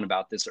talking to John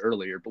about this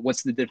earlier, but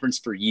what's the difference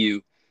for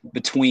you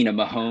between a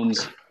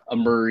Mahomes, a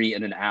Murray,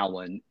 and an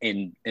Allen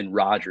and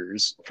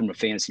Rodgers from a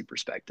fantasy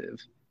perspective?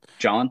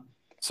 John?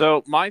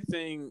 So my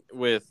thing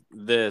with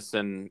this,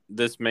 and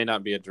this may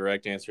not be a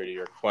direct answer to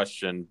your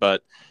question,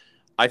 but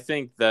I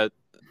think that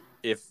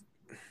if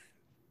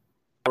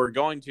we're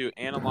going to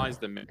analyze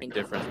the main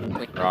difference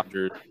between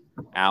Rodgers,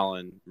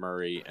 Allen,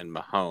 Murray, and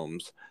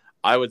Mahomes,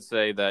 I would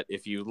say that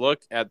if you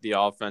look at the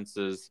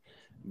offenses,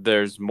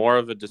 there's more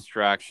of a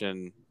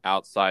distraction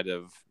outside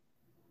of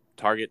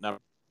target number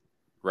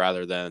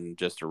rather than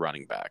just a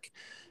running back.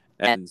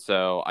 And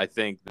so I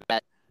think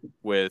that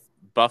with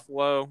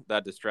Buffalo,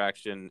 that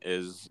distraction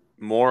is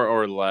more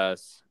or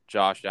less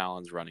Josh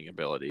Allen's running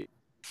ability.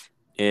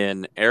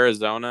 In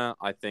Arizona,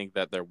 I think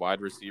that their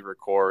wide receiver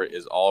core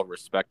is all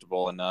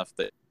respectable enough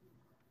that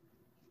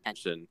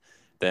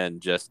than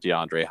just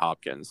DeAndre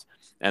Hopkins.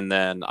 And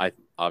then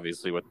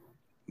obviously with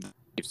the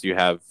Chiefs, you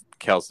have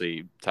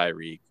Kelce,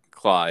 Tyreek,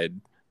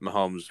 Clyde,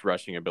 Mahomes'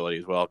 rushing ability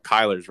as well,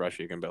 Kyler's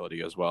rushing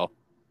ability as well.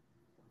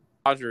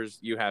 Rodgers,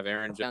 you have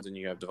Aaron Jones and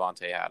you have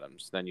Devontae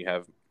Adams. Then you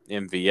have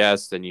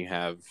MVS, then you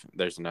have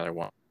there's another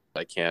one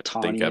I can't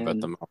think of at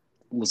the moment.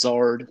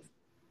 Lazard.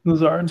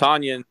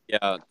 Tanyan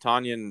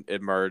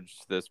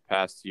emerged this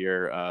past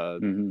year.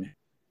 Alan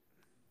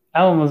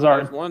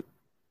Lazard. One.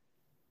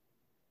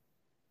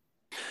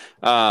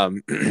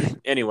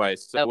 Anyway,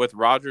 so with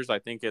Rodgers, I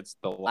think it's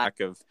the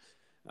lack of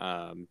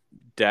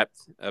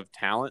depth of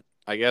talent,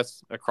 I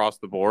guess, across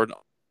the board.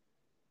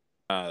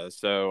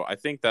 So I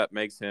think that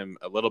makes him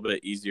a little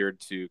bit easier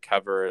to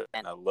cover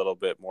and a little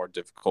bit more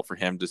difficult for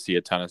him to see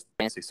a ton of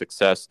fantasy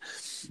success.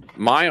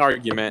 My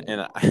argument,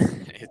 and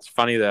it's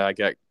funny that I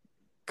got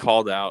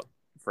called out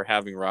for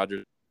having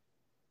Rodgers.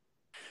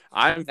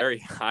 I'm very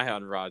high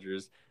on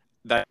Rodgers.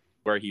 That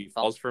where he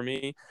falls for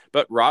me.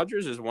 But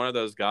Rodgers is one of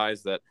those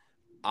guys that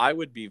I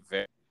would be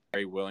very,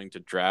 very willing to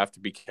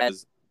draft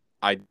because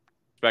I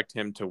expect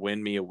him to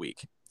win me a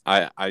week.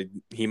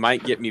 He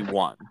might get me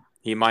one.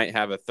 He might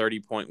have a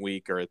 30-point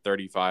week or a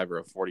 35 or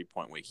a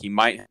 40-point week. He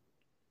might,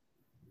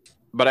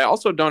 but I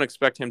also don't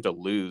expect him to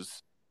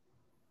lose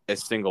a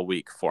single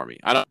week for me.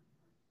 I don't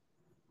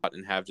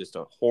and have just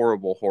a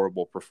horrible,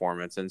 horrible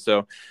performance. And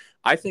so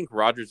I think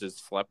Rodgers is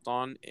slept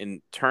on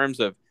in terms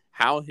of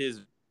how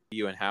his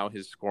value and how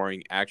his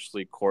scoring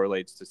actually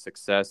correlates to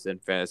success in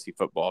fantasy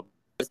football.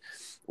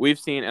 We've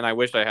seen, and I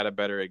wish I had a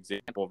better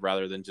example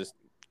rather than just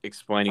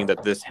explaining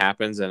that this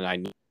happens and I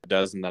know it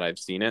does and that I've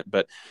seen it,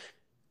 but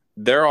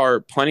there are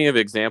plenty of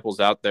examples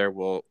out there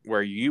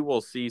where you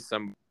will see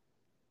some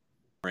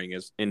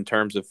is in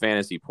terms of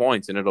fantasy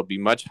points, and it'll be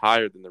much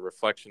higher than the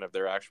reflection of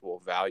their actual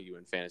value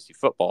in fantasy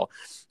football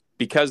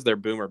because they're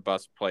boom or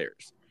bust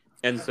players.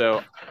 And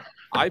so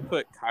I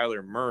put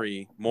Kyler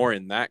Murray more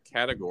in that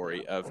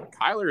category of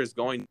Kyler is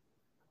going to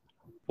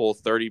pull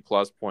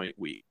 30-plus point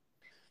week.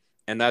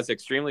 And that's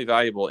extremely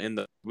valuable in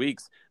the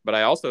weeks. But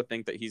I also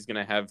think that he's going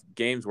to have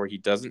games where he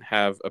doesn't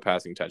have a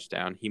passing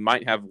touchdown. He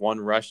might have one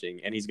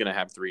rushing, and he's going to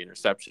have 3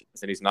 interceptions,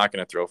 and he's not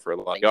going to throw for a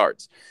lot of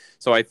yards.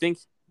 So I think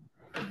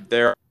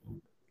there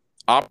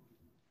are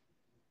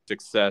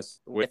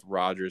success with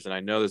Rodgers, and I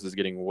know this is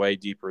getting way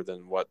deeper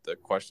than what the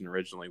question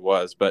originally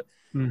was, but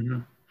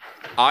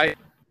I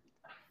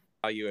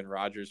value in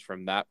Rodgers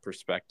from that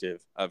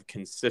perspective of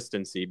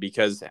consistency,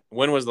 because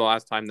when was the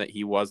last time that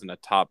he wasn't a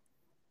top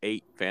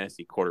 8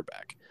 fantasy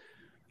quarterback?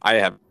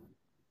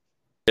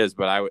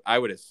 But I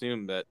would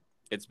assume that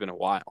it's been a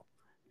while.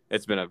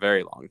 It's been a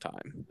very long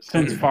time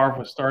since Favre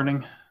was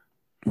starting.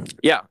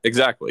 Yeah,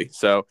 exactly.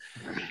 So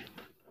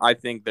I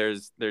think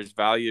there's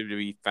value to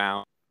be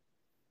found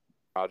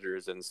in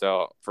Rodgers, and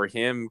so for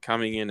him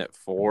coming in at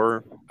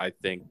 4, I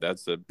think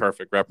that's a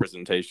perfect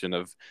representation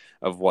of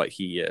what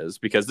he is,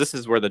 because this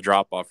is where the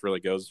drop off really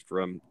goes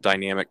from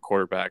dynamic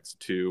quarterbacks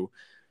to,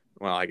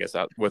 well, I guess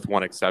with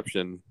one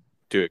exception.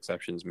 2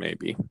 exceptions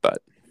maybe,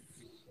 but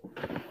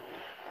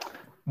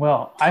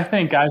well, I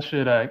think I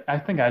should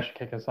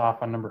kick us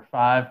off on number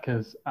 5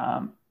 because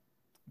kind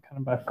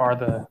of by far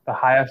the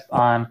highest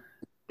on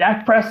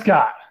Dak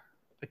Prescott,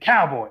 the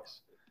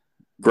Cowboys.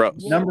 Gross.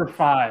 Number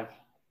 5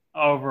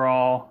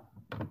 overall.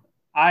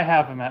 I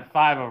have him at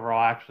 5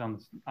 overall, actually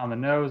on the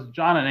nose.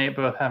 John and Nate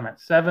both have him at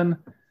 7,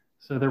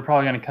 so they're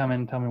probably going to come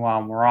in and tell me why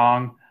I'm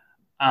wrong.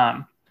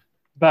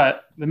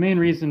 But the main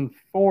reason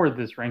for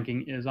this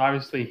ranking is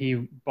obviously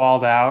he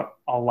balled out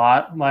a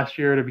lot last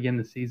year to begin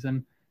the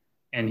season,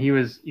 and he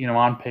was,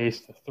 on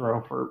pace to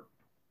throw for,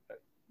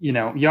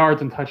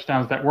 yards and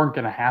touchdowns that weren't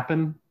going to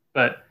happen,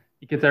 but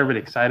he gets everybody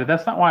excited.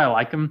 That's not why I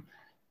like him.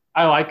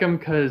 I like him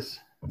because,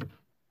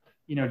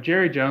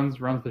 Jerry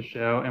Jones runs the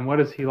show, and what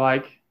does he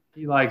like?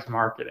 He likes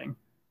marketing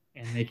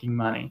and making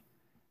money.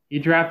 He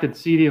drafted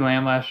CeeDee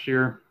Lamb last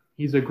year.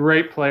 He's a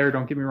great player,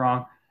 don't get me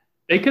wrong.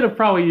 They could have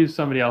probably used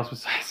somebody else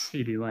besides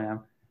CeeDee Lamb.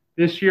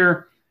 This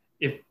year,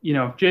 if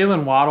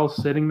Jalen Waddle's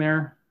sitting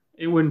there,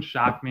 it wouldn't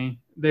shock me.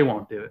 They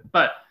won't do it.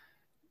 But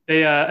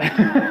they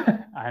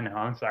I know,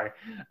 I'm sorry.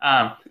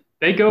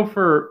 They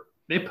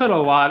put a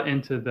lot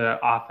into the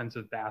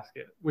offensive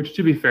basket, which,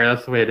 to be fair,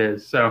 that's the way it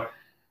is. So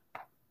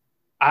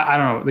I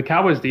don't know. The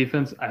Cowboys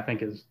defense, I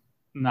think, is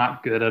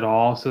not good at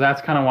all. So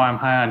that's kind of why I'm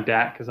high on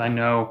Dak, because I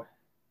know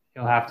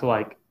he'll have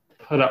to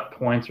put up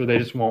points or they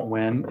just won't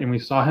win. And we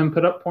saw him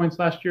put up points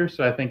last year,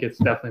 so I think it's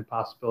definitely a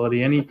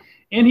possibility. And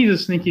he's a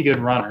sneaky good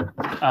runner.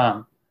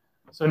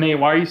 So Nate,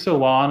 why are you so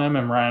low on him,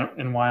 and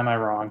why am I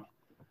wrong?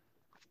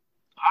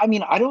 I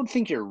mean, I don't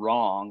think you're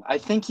wrong. I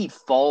think he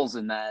falls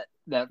in that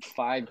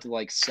 5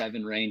 to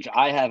 7 range.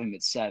 I have him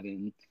at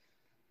 7.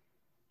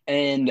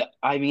 And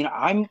I mean,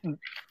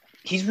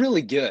 he's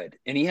really good,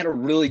 and he had a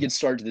really good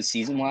start to the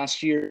season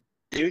last year.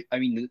 I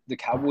mean, the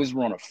Cowboys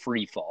were on a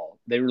free fall.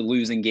 They were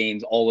losing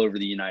games all over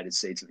the United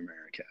States of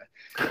America.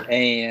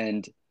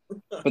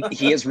 But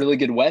he has really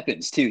good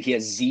weapons, too. He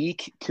has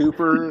Zeke,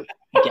 Cooper,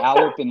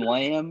 Gallup, and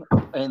Lamb.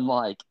 And,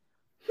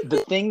 the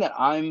thing that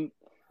I'm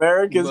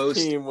America's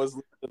team was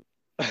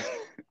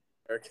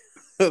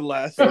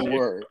last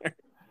year.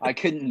 I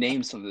couldn't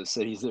name some of the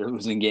cities they're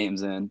losing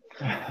games in.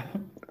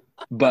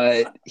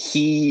 But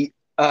he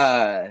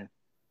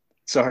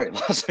sorry,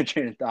 lost my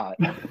train of thought.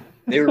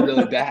 They were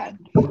really bad.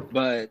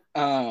 But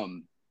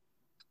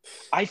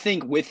I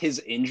think with his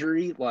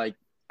injury,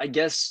 I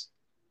guess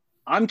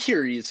I'm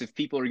curious if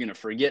people are going to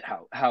forget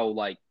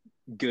how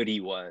good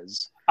he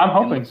was. I'm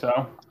hoping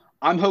so.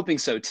 I'm hoping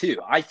so too.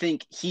 I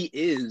think he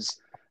is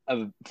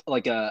a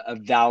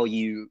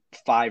value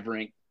 5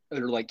 rank or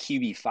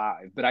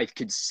QB5, but I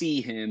could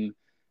see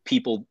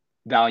people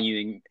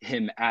valuing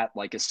him at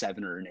a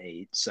 7 or an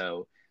 8.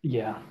 So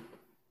yeah,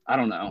 I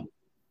don't know.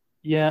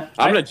 Yeah,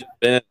 I'm gonna jump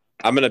in.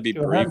 I'm gonna be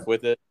Go brief ahead.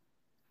 with it,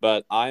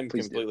 but I'm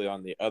Please completely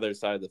on the other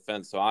side of the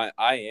fence. So I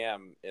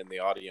am in the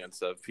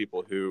audience of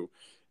people who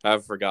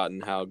have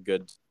forgotten how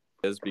good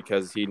he is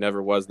because he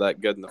never was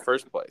that good in the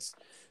first place.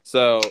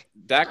 So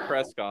Dak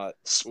Prescott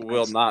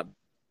will not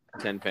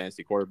 10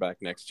 fantasy quarterback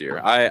next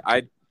year.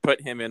 I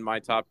put him in my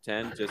top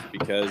 10 just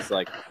because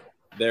like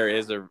there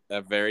is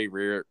a very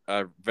real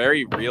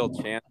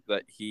chance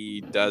that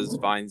he does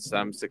find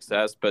some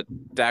success, but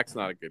Dak's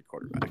not a good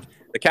quarterback.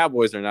 The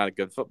Cowboys are not a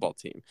good football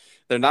team.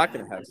 They're not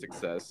going to have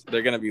success.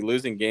 They're going to be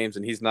losing games,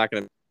 and he's not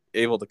going to be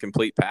able to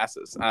complete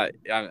passes.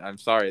 I'm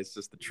sorry, it's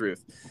just the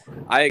truth.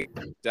 I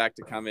expect Dak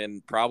to come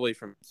in probably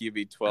from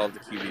QB 12 to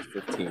QB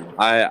 15.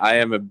 I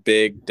am a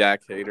big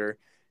Dak hater,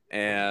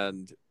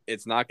 and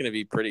it's not going to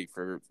be pretty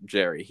for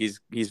Jerry.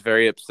 He's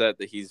very upset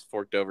that he's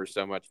forked over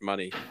so much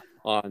money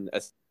on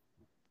a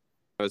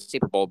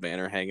Super Bowl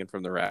banner hanging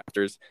from the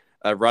rafters,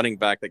 a running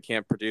back that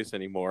can't produce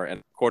anymore,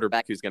 and a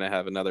quarterback who's going to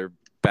have another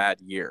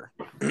bad year.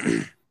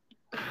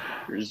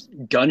 There's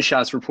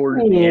gunshots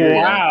reported in the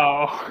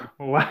area.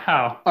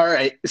 Wow. All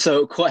right.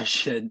 So,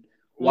 question: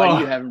 why do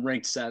you have him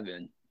ranked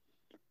 7?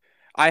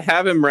 I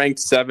have him ranked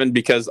 7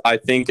 because I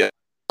think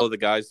all of the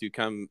guys who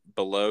come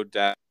below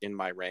Dak in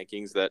my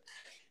rankings that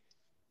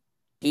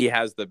he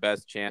has the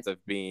best chance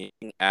of being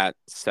at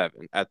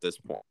 7 at this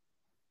point.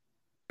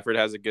 Stafford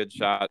has a good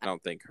shot. I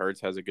don't think Hurts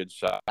has a good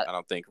shot. I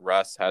don't think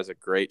Russ has a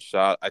great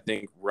shot. I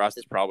think Russ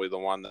is probably the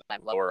one that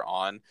I'm lower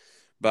on.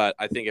 But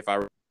I think if I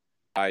were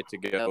to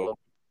go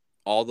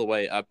all the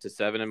way up to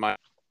 7 in my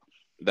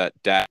that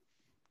Dak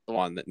is the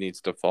one that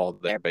needs to fall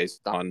there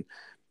based on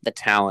the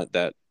talent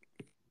that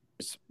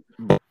is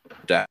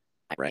Dak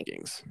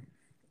rankings.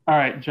 All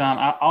right, John,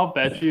 I'll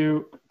bet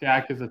you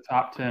Dak is a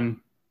top 10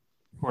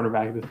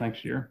 quarterback this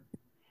next year.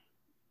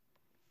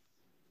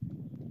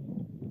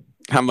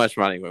 How much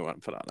money we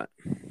want to put on it?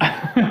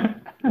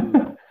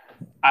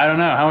 I don't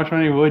know. How much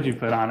money would you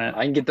put on it?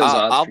 I can get those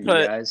odds for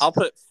you guys. I'll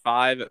put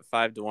 5 at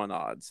 5-1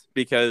 odds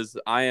because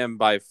I am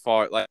by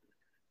far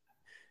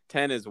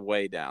 10 is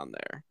way down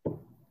there.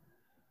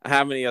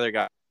 How many other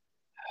guys?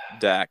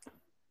 Dak.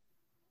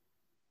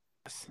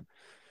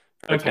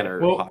 Okay.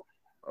 While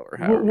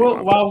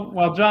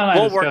John and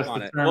I discuss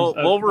the terms,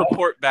 we'll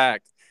report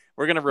back.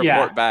 We're going to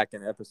report back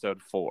in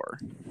episode 4.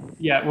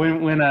 Yeah,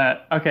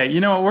 okay, you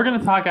know what? We're going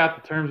to talk out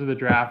the terms of the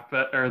draft,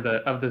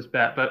 of this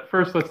bet. But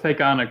first, let's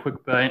take on a quick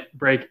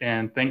break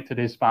and thank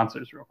today's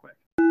sponsors real quick.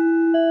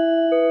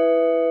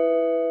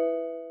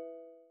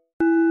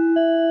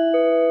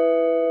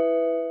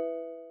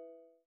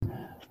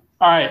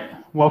 All right,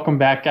 welcome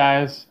back,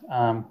 guys.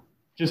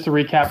 Just to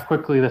recap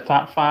quickly, the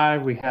top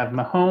 5, we have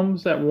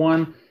Mahomes at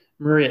 1,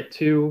 Murray at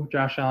 2,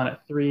 Josh Allen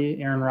at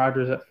 3, Aaron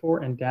Rodgers at 4,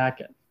 and Dak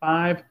at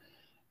 5.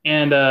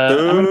 And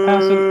I'm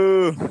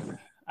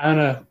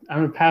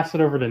gonna pass it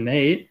over to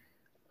Nate.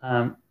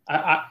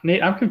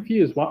 Nate, I'm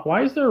confused.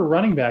 Why is there a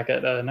running back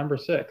at number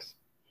 6?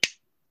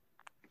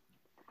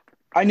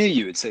 I knew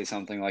you would say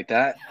something like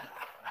that.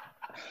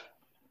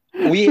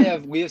 We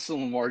have some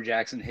Lamar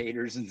Jackson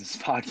haters in this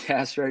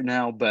podcast right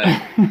now, but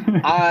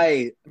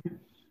I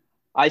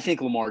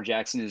think Lamar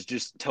Jackson is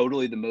just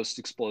totally the most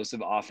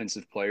explosive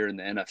offensive player in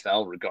the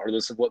NFL,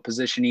 regardless of what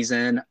position he's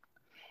in.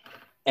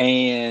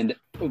 And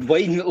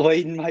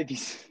Layden might be.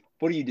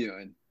 What are you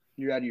doing?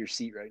 You're out of your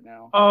seat right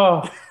now.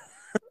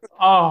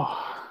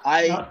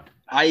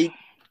 I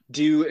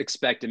do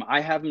expect him. I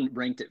have him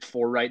ranked at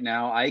 4 right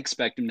now. I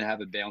expect him to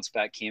have a bounce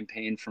back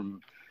campaign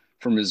from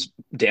his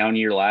down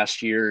year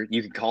last year.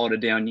 You could call it a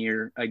down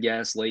year, I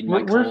guess. Layden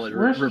might call it a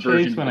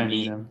reversion to the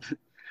mean.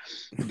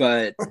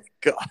 But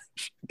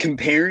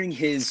comparing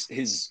his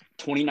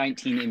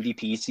 2019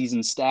 MVP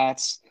season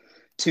stats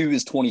to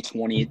his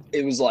 2020,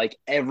 it was like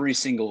every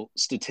single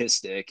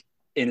statistic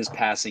in his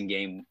passing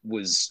game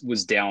was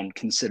down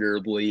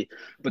considerably.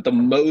 But the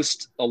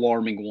most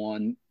alarming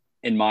one,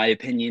 in my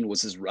opinion,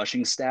 was his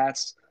rushing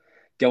stats,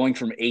 going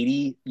from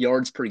 80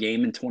 yards per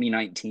game in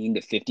 2019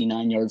 to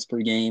 59 yards per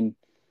game.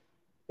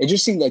 It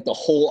just seemed like the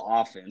whole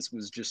offense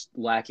was just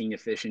lacking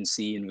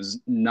efficiency and was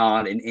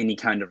not in any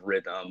kind of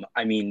rhythm.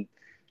 I mean,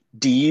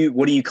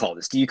 what do you call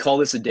this? Do you call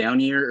this a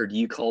down year, or do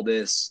you call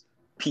this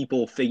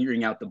people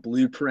figuring out the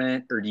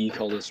blueprint, or do you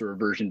call this a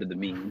reversion to the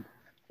mean?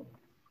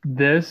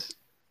 This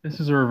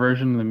is a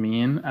reversion to the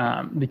mean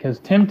because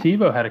Tim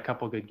Tebow had a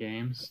couple good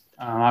games.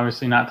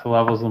 Obviously not to the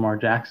levels of Lamar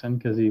Jackson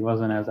because he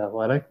wasn't as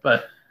athletic,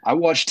 but I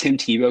watched Tim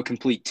Tebow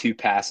complete 2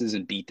 passes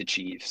and beat the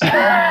Chiefs.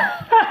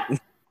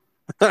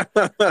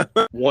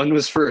 One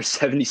was for a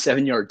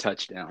 77-yard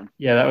touchdown.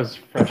 Yeah, that was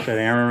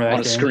frustrating. I remember that on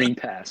a screen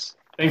pass.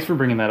 Thanks for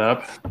bringing that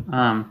up.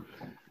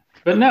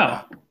 But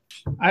no,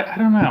 I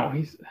don't know.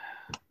 He's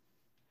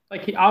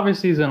he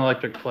obviously is an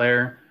electric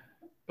player,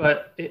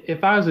 but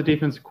if I was a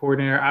defensive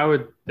coordinator, I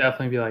would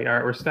definitely be like, all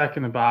right, we're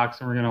stacking the box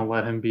and we're going to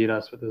let him beat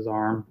us with his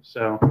arm.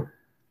 So,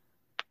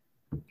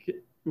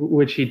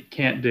 which he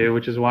can't do,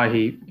 which is why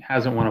he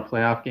hasn't won a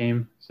playoff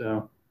game.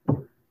 So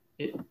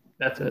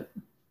that's it.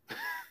 I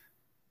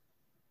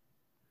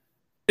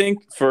think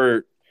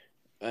to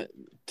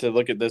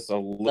look at this a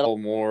little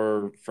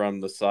more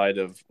from the side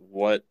of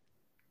what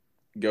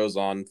goes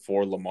on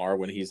for Lamar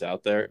when he's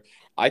out there,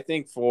 I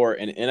think for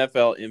an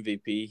NFL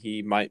MVP,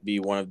 he might be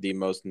one of the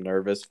most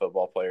nervous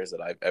football players that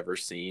I've ever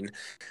seen.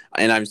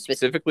 And I'm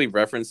specifically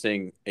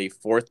referencing a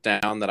 4th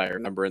down that I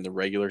remember in the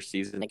regular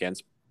season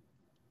against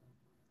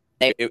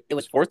it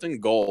was 4th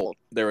and goal.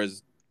 There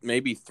was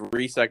maybe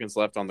 3 seconds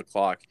left on the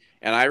clock.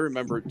 And I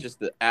remember just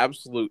the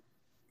absolute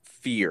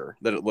fear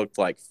that it looked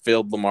like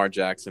filled Lamar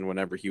Jackson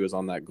whenever he was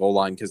on that goal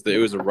line, because it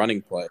was a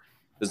running play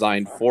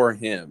designed for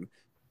him.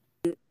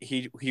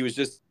 He was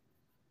just,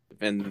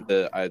 and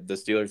the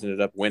Steelers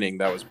ended up winning.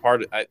 That was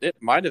part of it.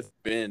 Might have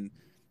been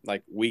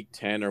like week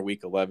 10 or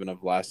week 11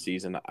 of last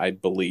season, I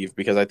believe,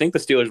 because I think the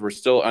Steelers were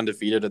still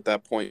undefeated at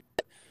that point.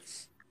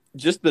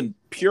 Just the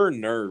pure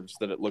nerves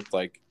that it looked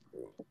like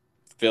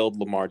filled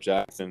Lamar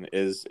Jackson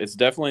it's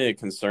definitely a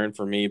concern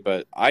for me,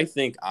 but I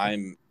think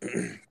I'm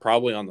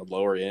probably on the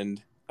lower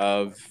end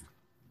of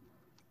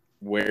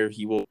where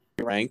he will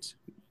be ranked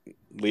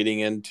leading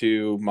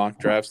into mock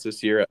drafts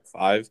this year at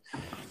 5.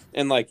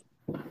 And like,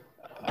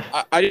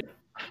 I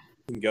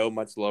didn't go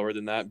much lower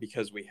than that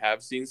because we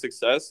have seen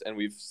success and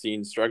we've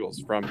seen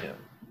struggles from him.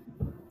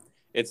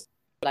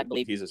 I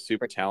believe he's a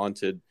super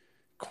talented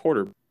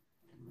quarterback,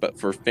 but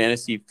for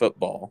fantasy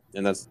football,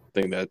 and that's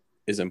the thing that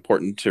is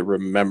important to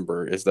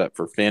remember, is that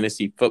for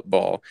fantasy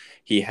football,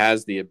 he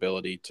has the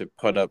ability to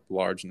put up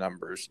large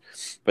numbers.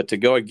 But to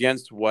go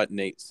against what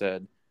Nate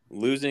said,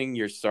 losing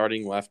your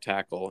starting left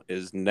tackle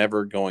is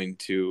never going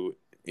to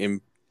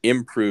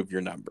improve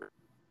your number.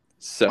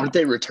 So aren't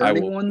they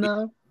returning one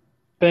though?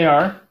 They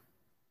are.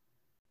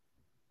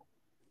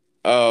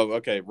 Oh,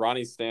 okay.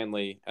 Ronnie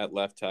Stanley at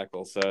left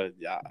tackle. So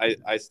yeah,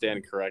 I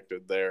stand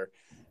corrected there.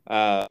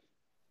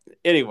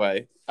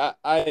 Anyway,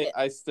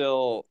 I'm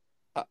still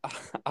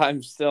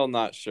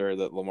not sure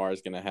that Lamar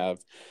is going to have,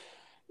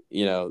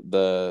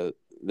 the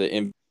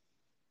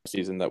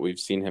season that we've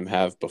seen him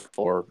have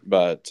before.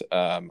 But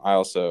I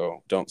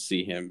also don't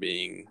see him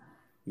being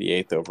the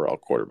 8th overall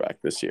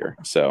quarterback this year.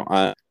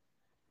 So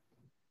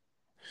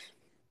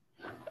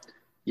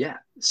yeah.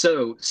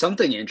 So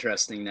something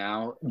interesting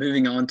now.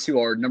 Moving on to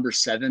our number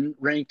 7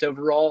 ranked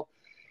overall,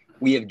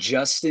 we have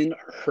Justin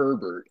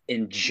Herbert,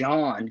 and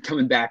John,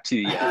 coming back to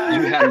you. You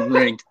had him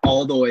ranked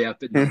all the way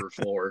up at number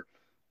 4.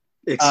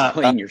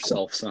 Explain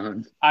yourself,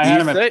 son. I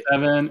had him at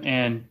 7,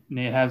 and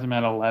Nate has him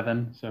at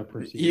 11. So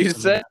proceed. You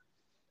said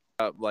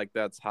like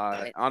that's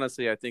high.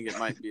 Honestly, I think it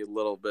might be a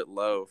little bit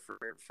low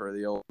for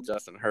the old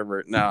Justin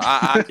Herbert. No,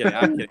 I'm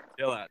kidding.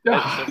 Chill out.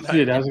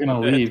 Dude, I was gonna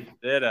leave.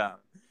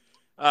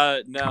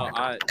 No,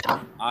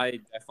 I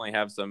definitely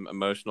have some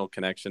emotional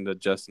connection to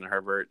Justin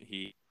Herbert.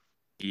 He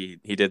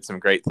did some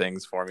great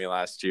things for me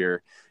last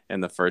year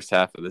in the first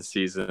half of the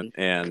season,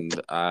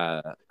 and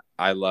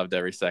I loved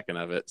every second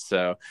of it.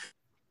 So.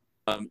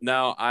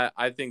 No,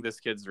 I think this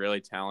kid's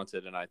really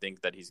talented, and I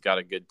think that he's got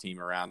a good team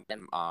around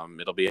him.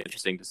 It'll be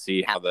interesting to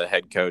see how the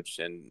head coach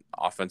and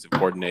offensive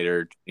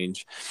coordinator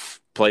change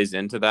plays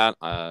into that.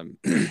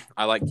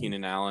 I like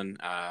Keenan Allen.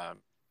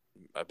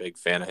 A big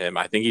fan of him.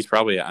 I think he's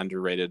probably an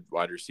underrated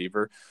wide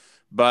receiver,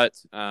 but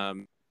I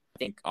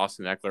think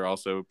Austin Eckler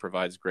also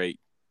provides great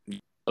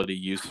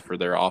use for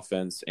their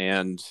offense,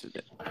 and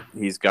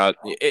he's got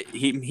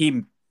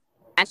he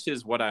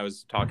matches what I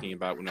was talking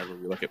about whenever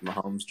we look at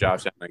Mahomes,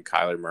 Josh Allen, and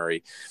Kyler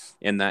Murray,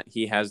 in that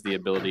he has the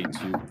ability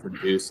to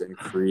produce and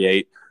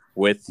create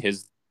with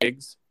his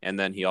legs, and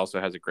then he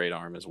also has a great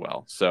arm as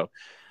well. So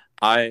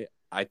I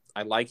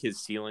like his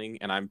ceiling,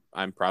 and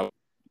I'm probably,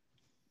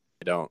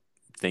 I don't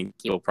think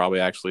he'll probably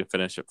actually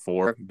finish at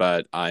 4,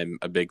 but I'm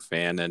a big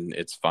fan, and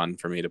it's fun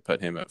for me to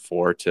put him at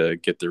 4 to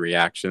get the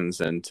reactions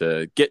and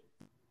to get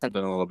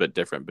something a little bit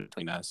different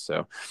between us.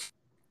 So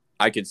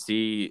I could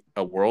see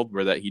a world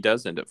where that he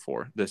does end at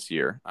 4 this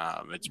year.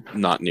 It's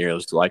not nearly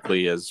as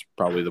likely as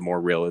probably the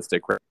more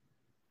realistic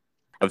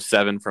of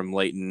 7 from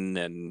Leighton,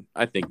 and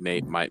I think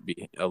Nate might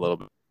be a little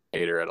bit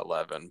later at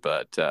 11.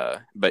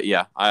 But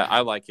yeah,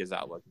 I like his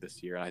outlook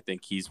this year, and I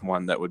think he's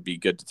one that would be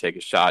good to take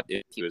a shot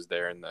if he was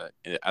there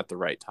at the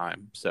right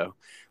time. So,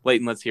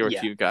 Leighton, let's hear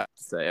what you've got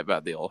to say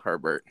about the old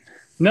Herbert.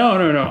 No.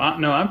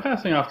 I'm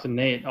passing off to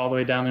Nate all the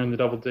way down there in the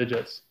double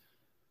digits.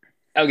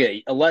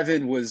 Okay,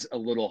 11 was a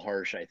little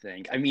harsh, I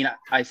think. I mean,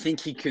 I think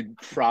he could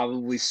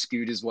probably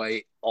scoot his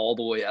way all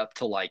the way up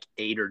to like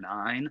 8 or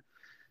 9.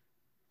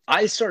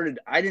 I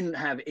didn't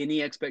have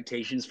any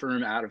expectations for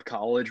him out of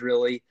college,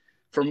 really.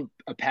 From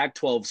a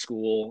Pac-12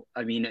 school,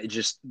 I mean,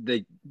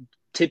 they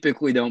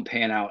typically don't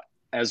pan out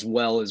as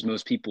well as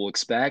most people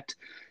expect.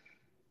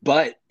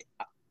 But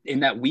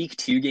in that week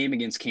 2 game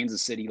against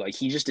Kansas City, like,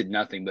 he just did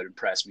nothing but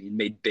impress me and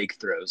made big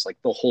throws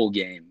like the whole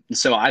game. And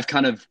so I've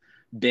kind of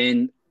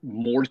been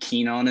more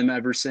keen on him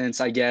ever since,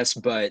 I guess,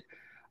 but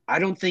I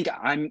don't think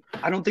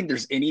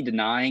there's any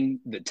denying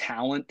the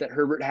talent that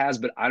Herbert has,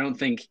 but I don't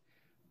think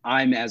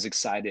I'm as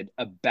excited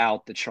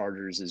about the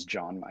Chargers as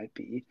John might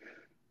be.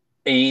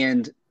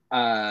 And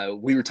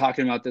we were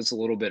talking about this a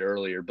little bit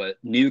earlier, but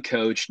new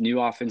coach,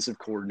 new offensive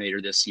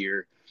coordinator this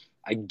year.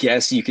 I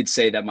guess you could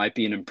say that might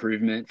be an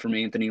improvement from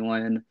Anthony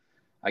Lynn.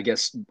 I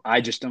guess I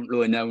just don't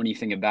really know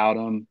anything about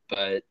him,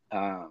 but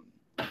I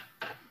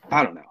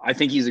don't know. I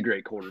think he's a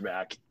great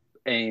quarterback.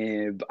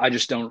 And I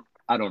don't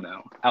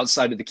know.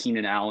 Outside of the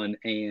Keenan Allen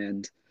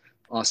and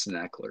Austin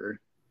Eckler,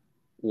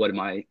 what am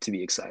I to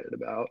be excited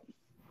about?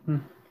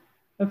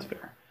 That's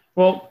fair.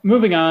 Well,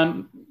 moving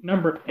on,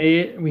 number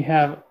 8, we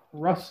have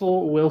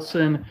Russell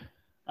Wilson.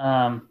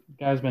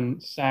 Guy's been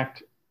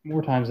sacked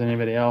more times than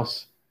anybody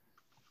else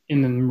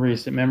in the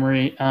recent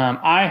memory.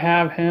 I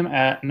have him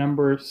at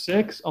number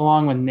 6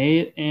 along with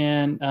Nate,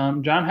 and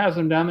John has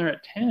him down there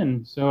at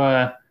 10.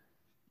 So,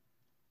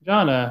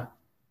 John,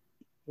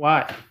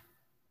 why?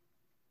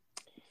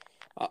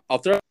 I'll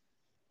throw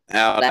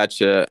out at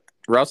you.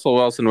 Russell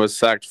Wilson was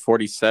sacked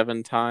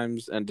 47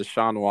 times, and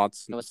Deshaun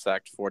Watson was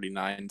sacked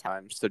 49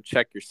 times. So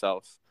check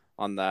yourself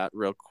on that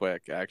real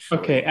quick, actually.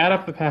 Okay, add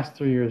up the past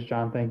 3 years,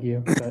 John. Thank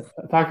you.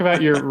 But talk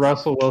about your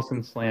Russell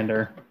Wilson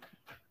slander.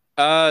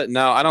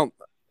 No, I don't.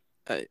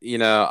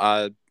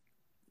 I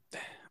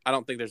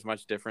don't think there's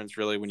much difference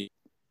really when you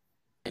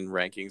in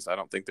rankings. I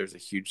don't think there's a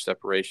huge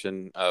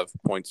separation of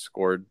points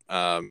scored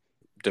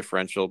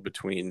differential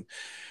between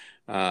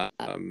the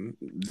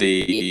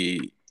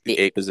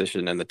 8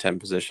 position and the 10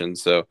 position.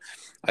 So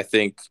I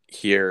think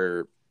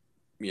here,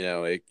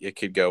 it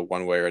could go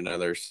one way or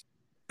another.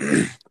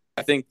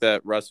 I think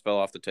that Russ fell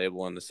off the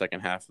table in the second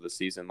half of the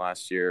season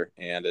last year,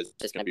 and it's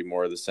just going to be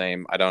more of the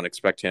same. I don't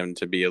expect him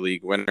to be a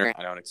league winner.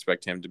 I don't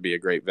expect him to be a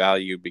great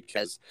value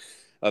because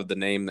of the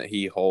name that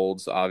he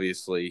holds.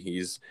 Obviously,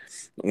 he's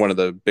one of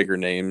the bigger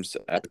names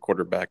at the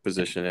quarterback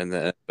position in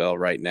the NFL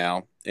right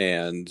now,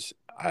 and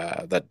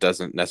that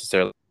doesn't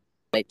necessarily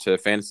relate to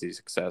fantasy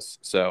success.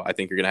 So I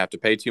think you're going to have to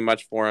pay too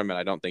much for him, and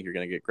I don't think you're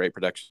going to get great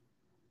production.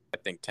 I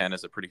think 10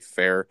 is a pretty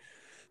fair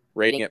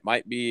rating. It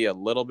might be a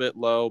little bit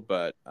low,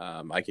 but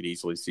I could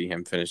easily see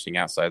him finishing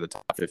outside the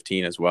top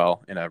 15 as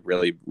well in a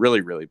really,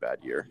 really, really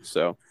bad year.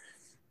 So,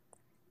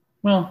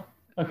 well,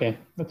 okay,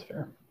 that's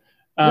fair.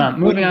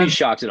 Wouldn't be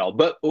shocked at all.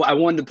 But I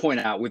wanted to point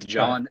out with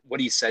John what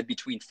he said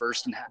between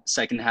first and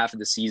second half of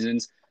the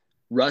seasons.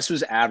 Russ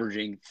was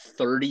averaging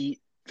 30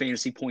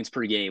 fantasy points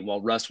per game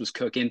while Russ was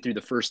cooking through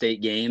the first 8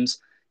 games,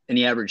 and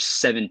he averaged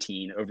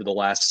 17 over the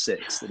last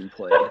 6 that he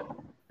played.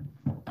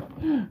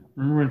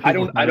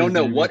 I don't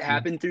know what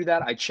happened through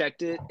that. I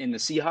checked it, and the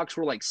Seahawks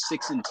were like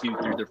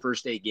 6-2 through their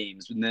first 8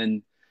 games, and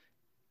then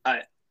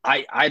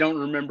I don't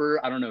remember.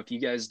 I don't know if you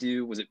guys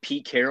do. Was it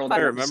Pete Carroll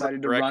that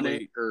decided to run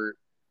it, or?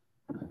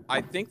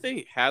 I think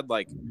they had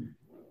like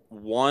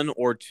 1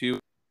 or 2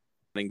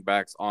 running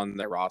backs on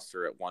their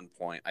roster at one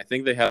point. I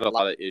think they had a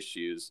lot of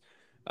issues.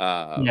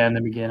 In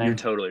the beginning. You're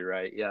totally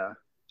right. Yeah,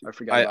 I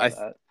forgot about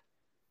that.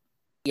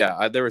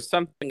 Yeah, there was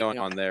something going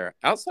on there.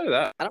 Outside of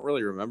that, I don't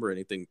really remember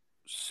anything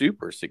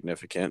super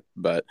significant,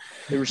 but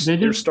they were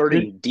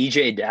starting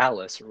DJ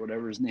Dallas or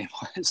whatever his name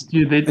was.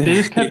 Dude, they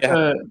just kept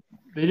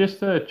they just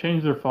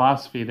changed their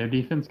philosophy. Their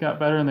defense got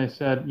better, and they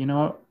said, you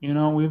know,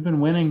 we've been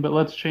winning, but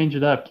let's change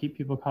it up, keep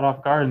people caught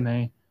off guard, and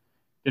they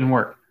didn't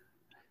work.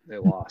 They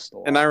lost a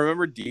lot. And I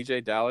remember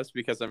DJ Dallas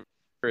because I'm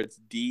sure it's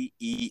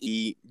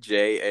Deejay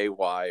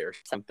or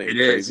something. It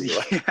is.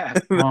 Yeah.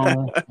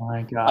 Oh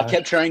my god! I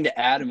kept trying to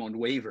add him on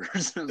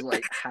waivers. I was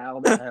like,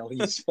 how the hell do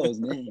you spell his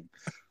name?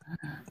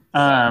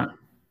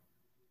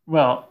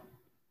 Well,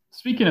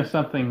 speaking of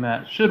something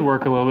that should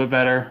work a little bit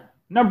better,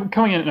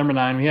 coming in at number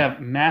 9, we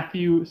have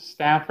Matthew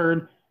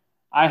Stafford.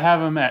 I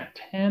have him at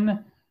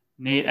 10,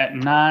 Nate at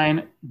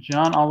 9,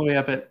 John all the way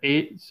up at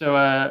 8.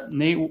 So,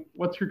 Nate,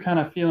 what's your kind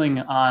of feeling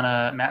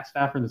on Matt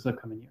Stafford this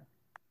upcoming year?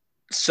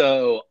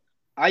 So,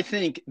 I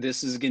think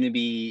this is going to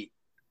be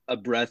a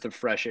breath of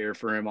fresh air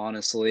for him,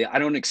 honestly. I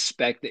don't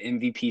expect the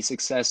MVP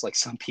success like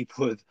some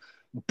people have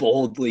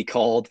boldly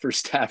called for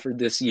Stafford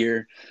this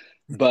year.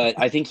 But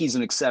I think he's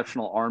an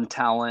exceptional arm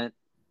talent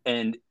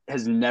and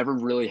has never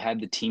really had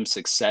the team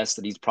success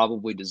that he's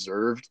probably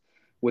deserved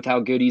with how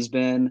good he's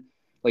been.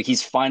 Like,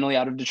 he's finally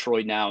out of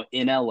Detroit now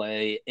in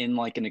LA in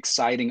like an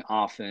exciting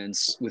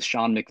offense with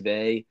Sean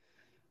McVay.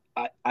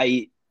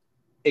 I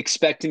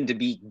expect him to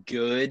be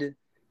good,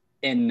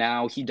 and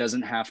now he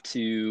doesn't have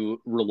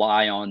to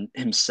rely on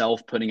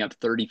himself putting up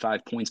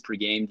 35 points per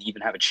game to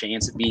even have a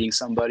chance at beating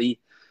somebody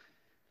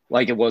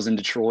like it was in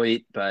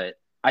Detroit. But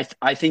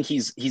I think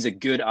he's a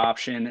good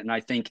option, and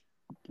I think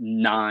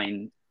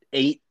 8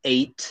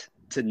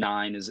 to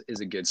 9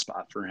 is a good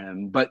spot for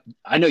him. But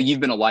I know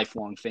you've been a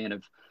lifelong fan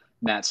of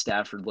Matt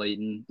Stafford,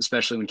 Leighton,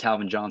 especially when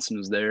Calvin Johnson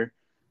was there.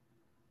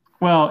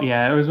 Well,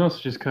 yeah, it was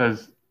mostly just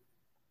because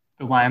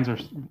the Lions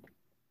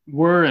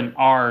were and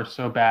are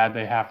so bad.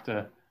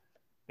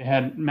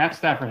 Matt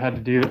Stafford had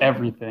to do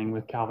everything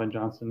with Calvin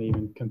Johnson to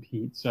even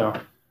compete. So,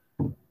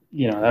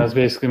 that was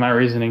basically my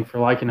reasoning for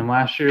liking him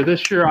last year.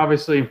 This year,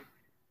 obviously,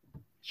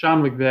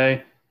 Sean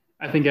McVay,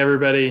 I think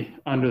everybody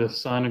under the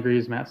sun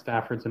agrees Matt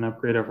Stafford's an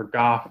upgrade over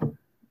Goff.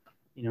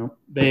 Did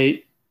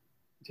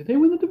they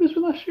win the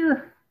division last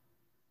year?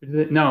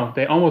 No,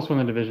 they almost won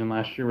the division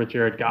last year with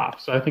Jared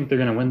Goff. So I think they're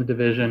going to win the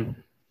division.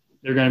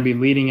 They're going to be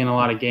leading in a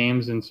lot of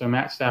games, and so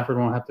Matt Stafford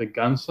won't have to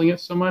gunsling it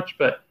so much.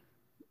 But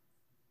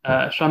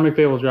Sean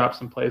McVay will drop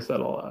some plays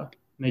that'll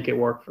make it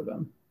work for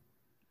them,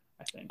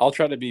 I think. I'll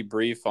try to be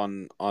brief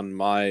on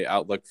my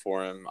outlook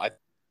for him. I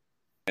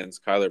think it's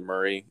Kyler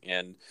Murray,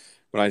 and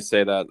when I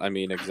say that, I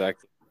mean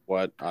exactly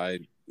what I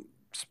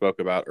spoke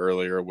about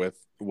earlier with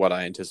what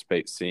I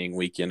anticipate seeing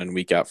week in and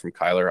week out from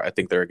Kyler. I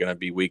think there are going to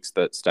be weeks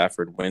that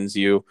Stafford wins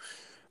you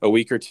a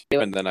week or two,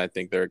 and then I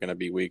think there are going to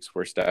be weeks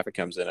where Stafford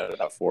comes in at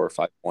about 4 or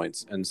 5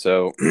 points. And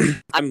so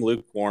I'm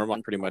lukewarm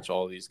on pretty much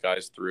all of these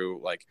guys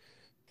through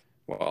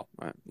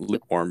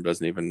lukewarm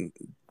doesn't even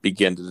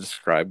begin to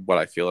describe what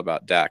I feel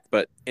about Dak.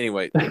 But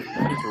anyway,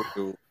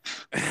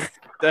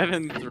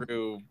 7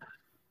 through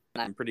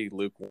I'm pretty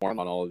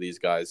lukewarm on all of these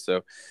guys,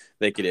 so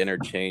they could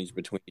interchange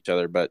between each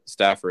other. But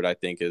Stafford, I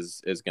think,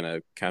 is going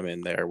to come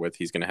in there with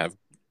he's going to have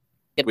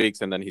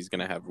weeks, and then he's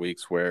going to have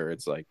weeks where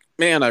it's like,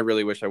 man, I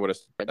really wish I would have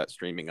started that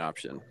streaming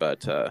option.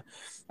 But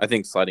I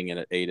think sliding in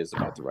at 8 is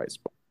about the right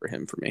spot for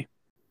him for me.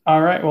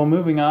 All right, well,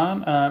 moving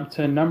on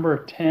to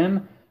number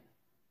 10,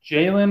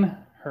 Jalen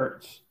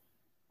Hurts.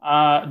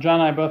 John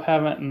and I both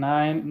have him at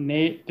 9.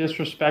 Nate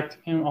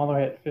disrespecting him all the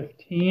way at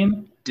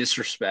 15.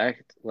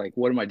 Disrespect? Like,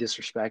 what am I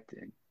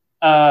disrespecting?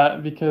 So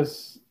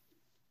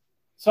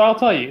I'll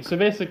tell you. So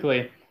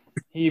basically,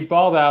 he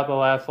balled out the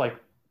last 4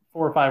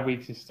 or 5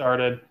 weeks he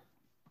started.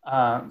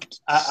 I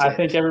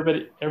think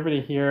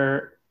everybody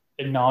here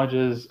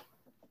acknowledges.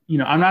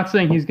 I'm not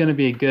saying he's going to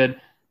be a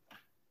good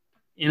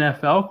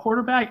NFL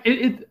quarterback.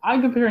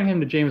 I'm comparing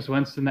him to Jameis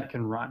Winston that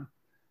can run,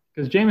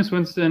 because Jameis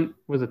Winston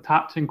was a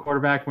top 10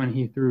 quarterback when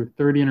he threw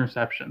 30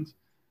 interceptions.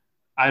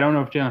 I don't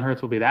know if Jalen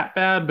Hurts will be that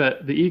bad,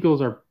 but the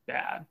Eagles are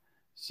bad.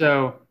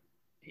 So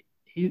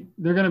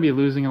they're going to be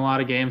losing a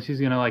lot of games.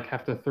 He's going to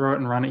have to throw it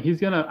and run it.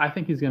 I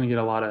think he's going to get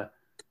a lot of,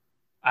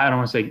 I don't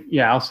want to say,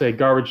 I'll say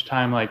garbage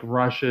time,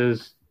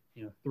 rushes,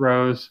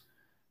 throws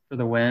for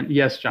the win.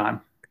 Yes, John.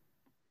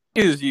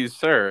 Excuse you,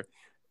 sir.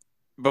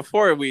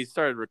 Before we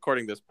started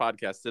recording this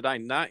podcast, did I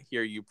not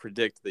hear you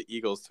predict the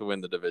Eagles to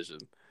win the division?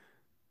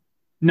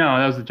 No,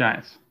 that was the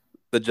Giants.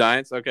 The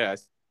Giants? Okay.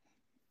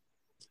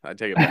 I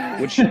take it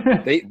back. Which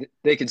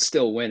they could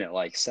still win at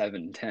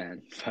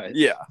 7-10. But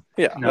yeah.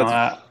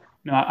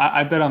 No,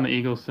 I bet on the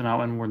Eagles to not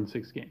win more than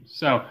 6 games.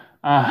 So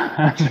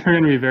they're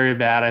going to be very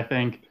bad, I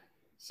think.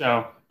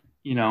 So,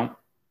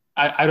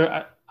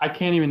 I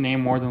can't even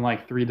name more than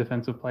 3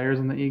 defensive players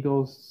in the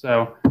Eagles.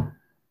 So,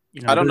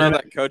 I don't know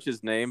that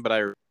coach's name, but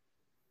I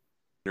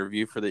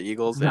interview for the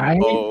Eagles, and right?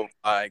 Oh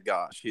my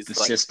gosh, he's the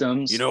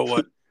systems. You know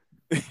what?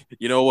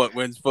 You know what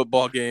wins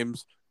football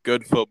games?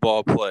 Good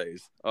football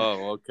plays.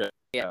 Oh, okay.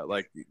 Yeah,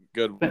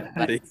 good.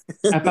 I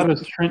thought it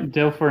was Trent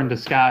Dilfer in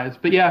disguise,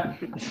 but yeah.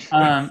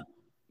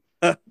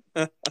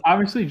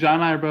 Obviously, John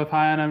and I are both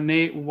high on him.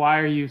 Nate, why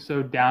are you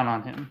so down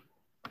on him?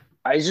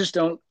 I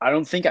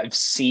don't think I've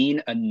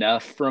seen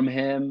enough from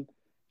him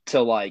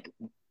to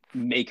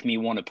make me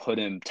want to put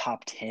him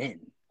top 10.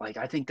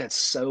 I think that's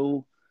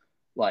so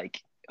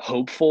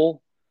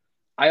hopeful.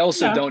 I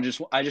also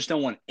I just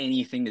don't want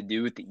anything to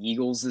do with the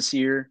Eagles this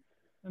year.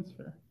 That's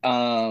fair.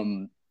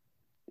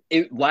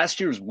 Last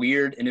year was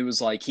weird, and it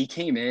was he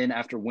came in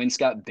after Wentz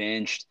got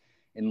benched,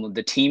 and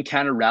the team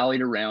kind of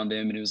rallied around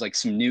him, and it was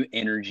some new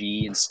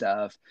energy and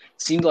stuff.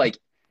 It seemed like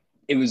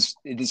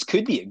this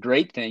could be a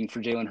great thing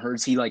for Jalen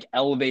Hurts. He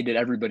elevated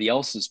everybody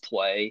else's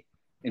play,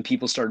 and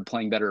people started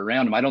playing better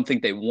around him. I don't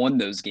think they won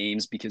those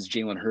games because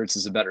Jalen Hurts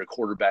is a better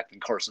quarterback than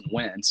Carson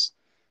Wentz.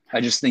 I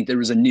just think there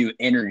was a new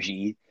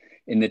energy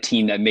in the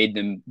team that made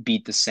them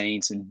beat the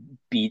Saints and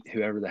beat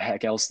whoever the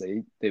heck else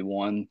they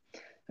won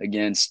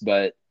against.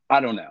 But I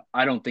don't know.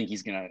 I don't think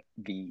he's gonna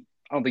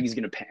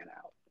pan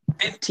out.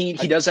 15.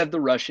 He does have the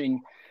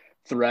rushing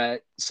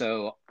threat,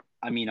 so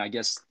I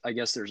guess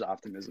there's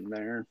optimism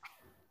there.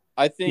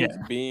 I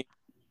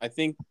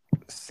think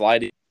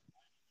sliding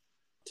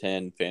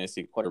 10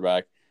 fantasy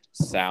quarterback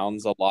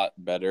sounds a lot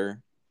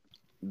better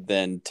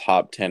than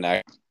top 10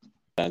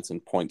 offense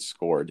and points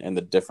scored, and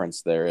the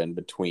difference there in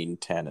between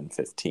 10 and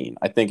 15.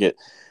 I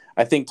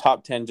think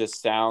top 10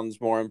 just sounds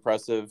more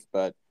impressive,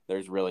 but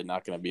there's really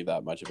not going to be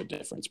that much of a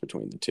difference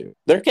between the two.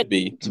 There could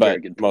be,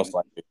 but most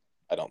likely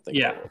I don't think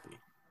there will be.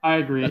 I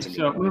agree.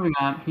 So moving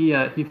on,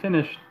 he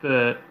finished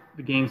the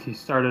games he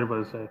started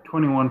was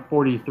 21,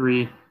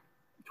 43,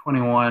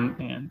 21,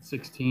 and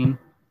 16.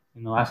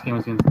 And the last game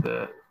was against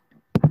the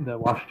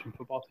Washington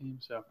football team.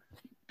 So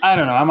I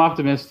don't know. I'm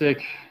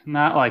optimistic,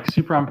 not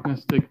super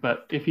optimistic,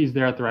 but if he's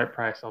there at the right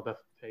price, I'll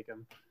definitely take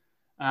him.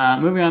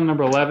 Moving on to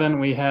number 11,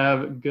 we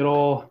have good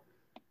old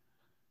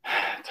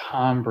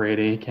Tom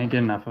Brady. Can't get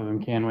enough of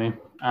him, can we?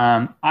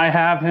 I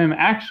have him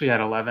actually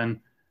at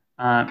 11.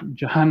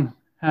 John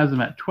has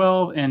him at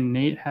 12, and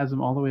Nate has him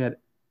all the way at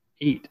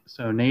 8.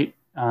 So Nate,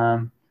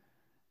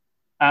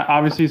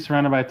 obviously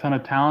surrounded by a ton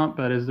of talent,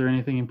 but is there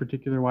anything in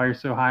particular why you're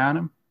so high on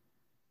him?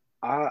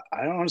 I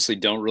honestly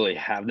don't really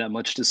have that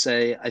much to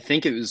say. I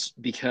think it was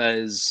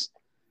because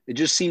it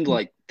just seemed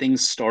like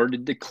things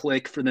started to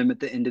click for them at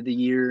the end of the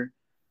year.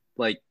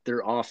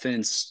 Their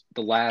offense,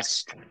 the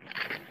last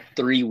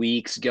 3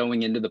 weeks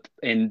going into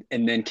and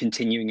then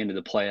continuing into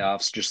the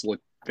playoffs just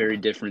looked very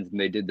different than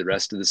they did the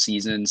rest of the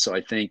season. So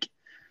I think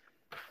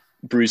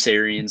Bruce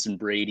Arians and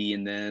Brady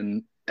and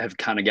them have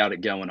kind of got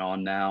it going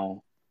on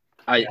now.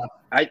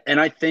 I,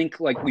 I think,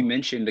 like we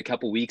mentioned a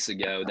couple weeks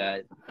ago,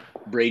 that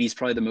Brady's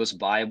probably the most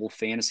viable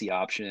fantasy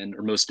option,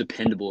 or most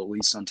dependable, at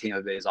least on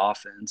Tampa Bay's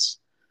offense.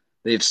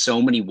 They have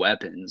so many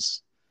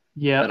weapons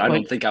Yeah, that I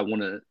don't think I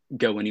want to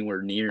go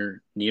anywhere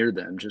near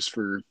them just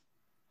for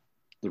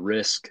the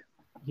risk.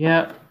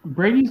 Yeah,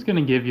 Brady's going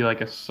to give you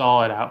like a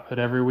solid output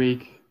every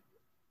week.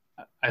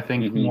 I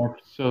think more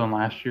so than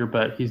last year,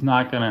 but he's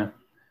not gonna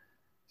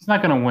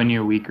win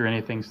you a week or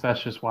anything. So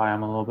that's just why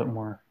I'm a little bit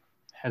more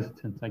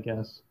hesitant, I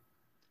guess.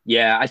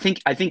 Yeah, I think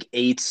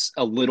 8's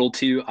a little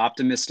too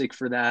optimistic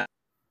for that.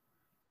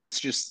 It's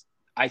just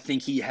I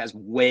think he has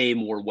way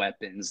more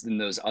weapons than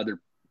those other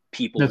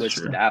people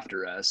listed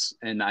after us,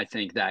 and I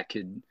think that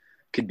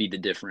could be the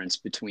difference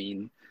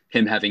between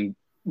him having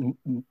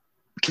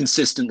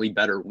consistently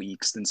better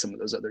weeks than some of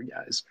those other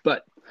guys.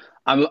 But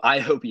I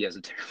hope he has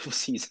a terrible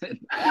season.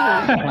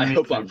 I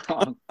hope I'm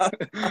wrong.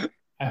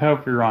 I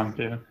hope you're wrong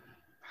too.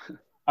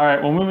 All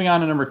right, well, moving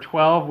on to number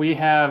 12, we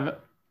have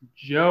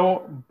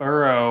Joe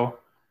Burrow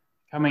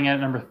coming in at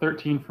number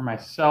 13 for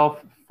myself,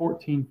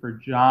 14 for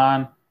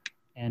John,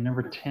 and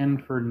number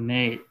 10 for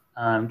Nate.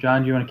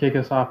 John, do you want to kick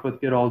us off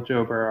with good old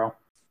Joe Burrow?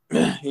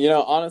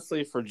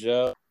 Honestly, for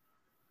Joe,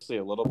 actually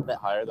a little bit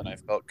higher than I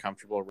felt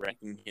comfortable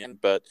ranking him,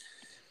 but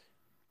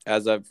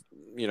as I've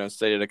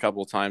stated a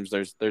couple of times,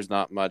 there's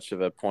not much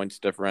of a points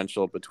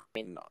differential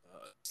between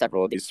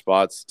several of these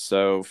spots.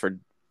 So for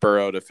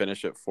Burrow to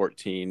finish at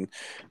 14,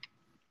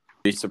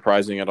 be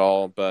surprising at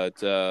all. But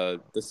the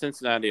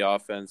Cincinnati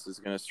offense is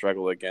going to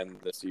struggle again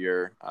this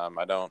year.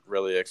 I don't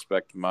really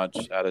expect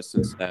much out of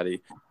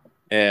Cincinnati,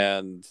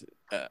 and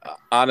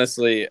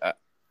honestly,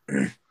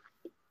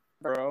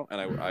 Burrow,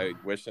 and I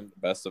wish him the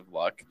best of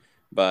luck,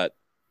 but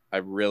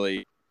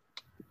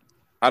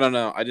I don't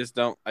know.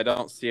 I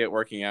don't see it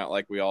working out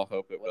like we all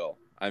hope it will.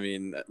 I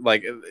mean,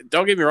 like,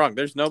 don't get me wrong.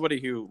 There's nobody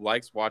who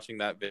likes watching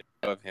that video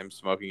of him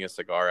smoking a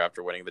cigar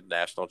after winning the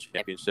national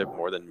championship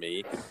more than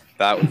me.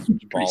 That was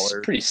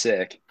baller. Pretty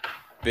sick.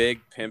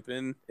 Big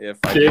pimpin', if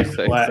I do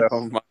say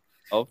so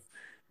myself.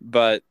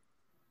 But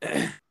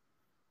I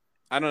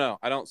don't know.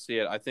 I don't see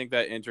it. I think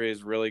that injury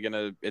is really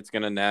it's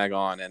gonna nag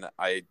on, and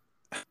I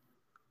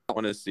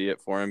want to see it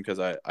for him because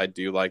I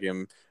do like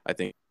him. I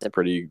think he's a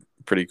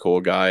pretty cool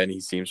guy, and he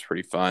seems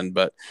pretty fun.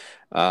 But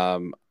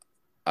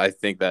I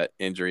think that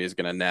injury is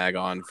going to nag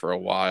on for a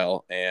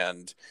while.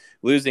 And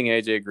losing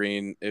AJ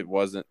Green, it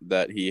wasn't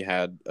that he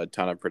had a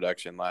ton of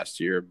production last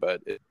year,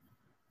 but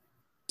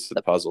it's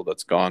the puzzle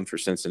that's gone for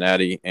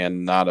Cincinnati,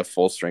 and not a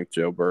full strength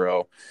Joe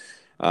Burrow.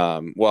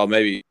 Well,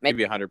 maybe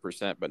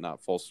 100%, but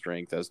not full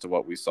strength as to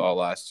what we saw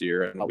last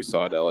year and what we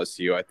saw at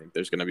LSU. I think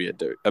there's going to be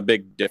a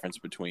big difference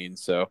between.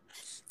 So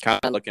kind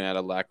of looking at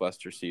a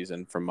lackluster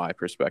season from my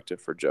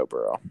perspective for Joe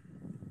Burrow.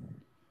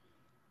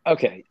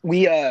 Okay.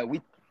 We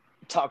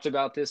talked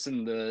about this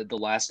in the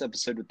last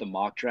episode with the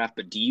mock draft,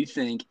 but do you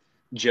think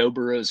Joe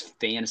Burrow's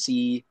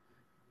fantasy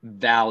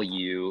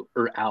value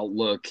or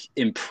outlook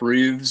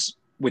improves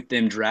with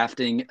them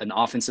drafting an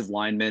offensive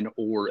lineman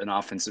or an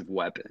offensive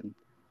weapon?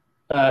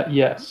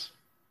 Yes.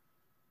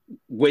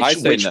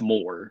 Which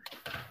more?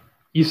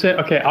 You say,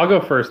 okay, I'll go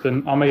first,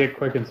 and I'll make it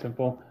quick and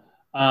simple.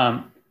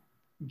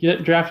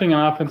 Drafting an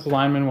offensive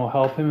lineman will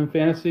help him in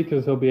fantasy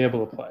because he'll be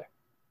able to play.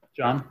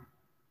 John?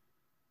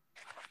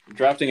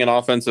 Drafting an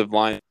offensive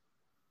line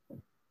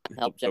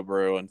help Joe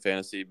Burrow in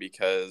fantasy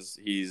because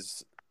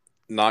he's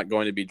not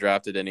going to be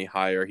drafted any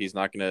higher. He's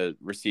not going to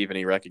receive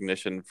any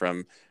recognition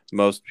from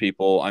most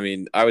people. I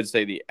mean, I would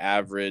say the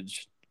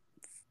average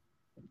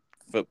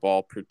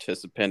football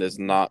participant is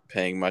not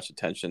paying much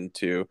attention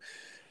to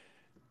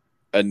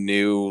a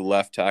new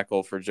left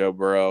tackle for Joe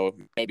Burrow,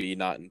 maybe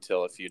not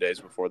until a few days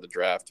before the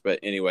draft. But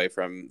anyway,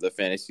 from the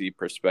fantasy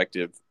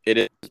perspective, it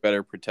is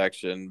better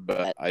protection,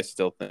 but I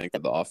still think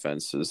that the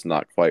offense is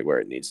not quite where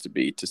it needs to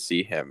be to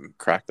see him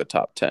crack the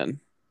top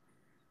 10.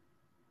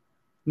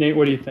 Nate,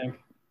 what do you think?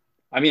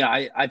 I mean,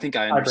 I think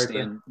I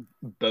understand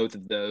both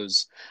of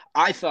those.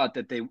 I thought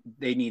that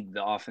they need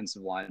the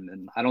offensive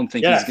lineman. I don't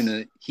think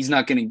he's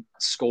not gonna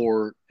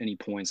score any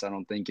points, I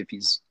don't think, if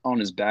he's on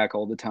his back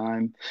all the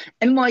time.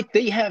 And like,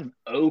 they have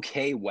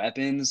okay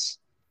weapons.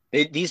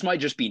 These might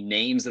just be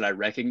names that I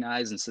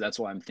recognize, and so that's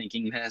why I'm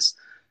thinking this.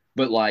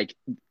 But like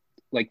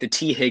the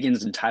T.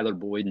 Higgins and Tyler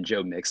Boyd and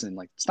Joe Mixon,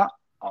 like, it's not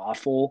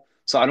awful.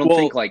 So I don't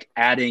think like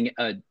adding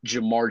a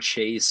Jamar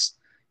Chase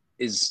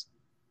is,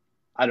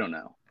 I don't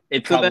know.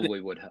 It probably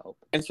would help.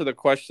 Answer the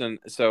question.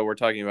 So we're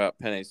talking about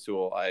Penei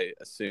Sewell, I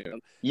assume.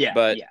 Yeah,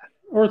 but yeah.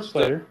 Or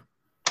Slater.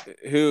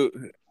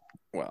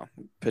 Well,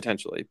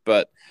 potentially.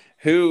 But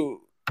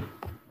who,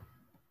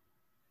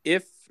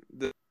 if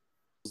the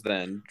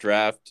then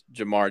draft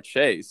Jamar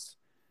Chase,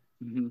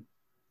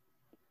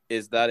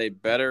 is that a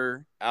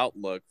better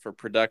outlook for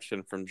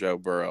production from Joe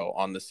Burrow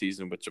on the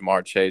season with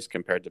Jamar Chase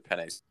compared to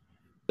Penei Sewell?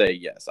 Say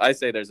yes. I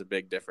say there's a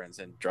big difference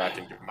in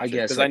drafting Jamar Chase.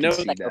 Because I know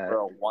that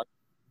Burrow won.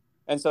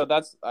 And so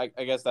I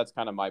guess that's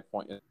kind of my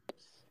point.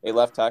 A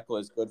left tackle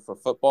is good for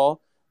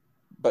football,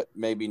 but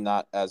maybe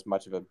not as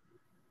much of a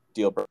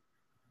deal breaker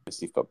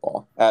fantasy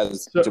football.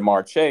 As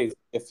Ja'Marr Chase,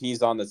 if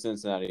he's on the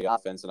Cincinnati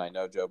offense, and I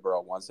know Joe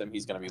Burrow wants him,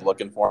 he's going to be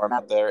looking for him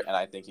out there, and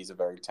I think he's a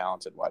very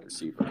talented wide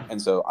receiver.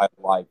 And so I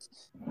like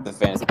the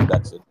fantasy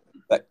production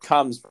that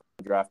comes from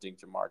drafting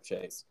Ja'Marr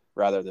Chase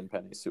rather than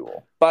Penei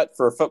Sewell. But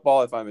for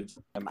football, if I'm a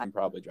GM, I'm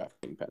probably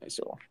drafting Penei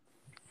Sewell.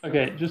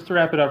 Okay, just to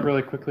wrap it up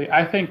really quickly,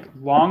 I think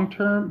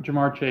long-term,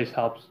 Ja'Marr Chase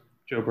helps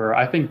Joe Burrow.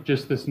 I think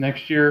just this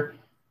next year,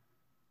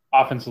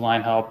 offensive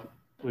line help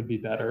would be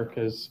better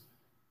because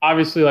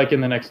obviously, like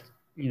in the next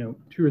 2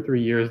 or 3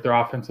 years, their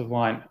offensive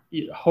line,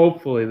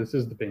 hopefully, this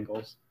is the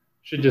Bengals,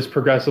 should just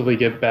progressively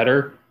get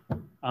better.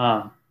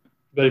 But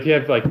if you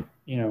have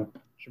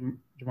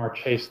Ja'Marr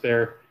Chase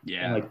there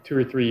in like 2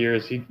 or 3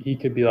 years, he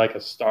could be like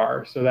a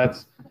star. So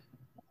that's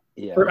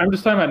I'm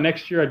just talking about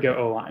next year. I'd go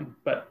O-line.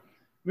 But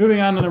moving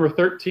on to number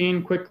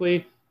 13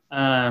 quickly,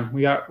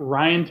 we got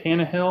Ryan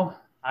Tannehill.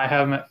 I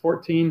have him at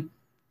 14,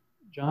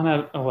 John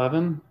at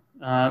 11,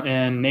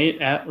 and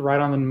Nate at right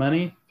on the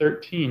money,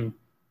 13.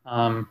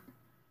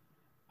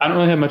 I don't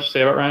really have much to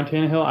say about Ryan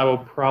Tannehill. I will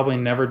probably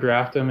never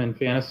draft him in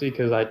fantasy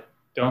because I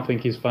don't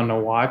think he's fun to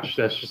watch.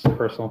 That's just a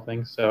personal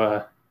thing.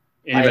 So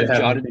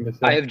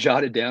I have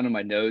jotted down in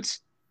my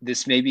notes,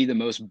 this may be the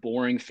most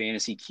boring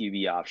fantasy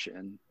QB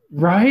option.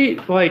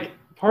 Right? Like,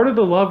 part of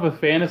the love of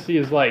fantasy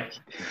is like,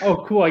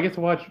 oh, cool, I get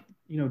to watch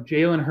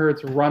Jalen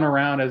Hurts run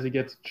around as he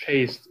gets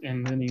chased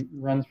and then he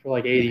runs for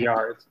like 80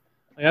 yards.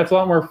 Like, that's a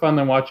lot more fun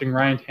than watching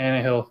Ryan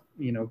Tannehill,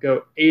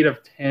 go 8 of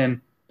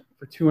 10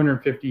 for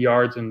 250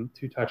 yards and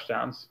 2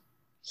 touchdowns.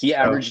 He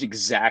averaged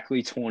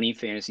exactly 20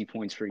 fantasy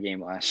points per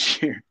game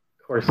last year.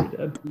 Of course he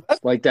did.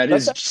 Like, that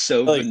is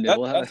so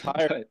vanilla. That's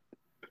higher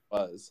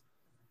was.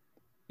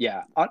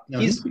 Yeah,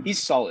 he's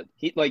solid.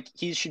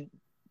 He should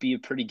be a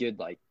pretty good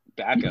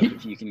backup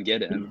if you can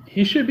get him.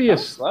 He should be a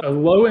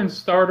low-end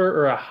starter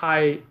or a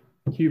high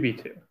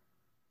QB2.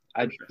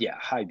 High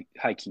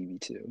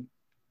QB2.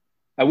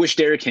 I wish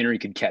Derrick Henry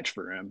could catch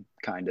for him,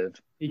 kind of.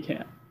 He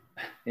can't.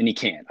 And he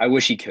can't. I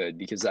wish he could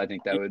because I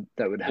think that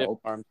would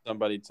help. Arm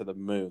somebody to the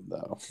moon,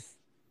 though.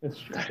 That's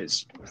true.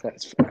 That's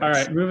facts. All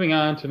right, moving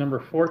on to number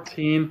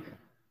 14.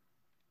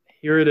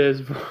 Here it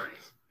is,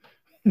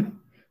 boys.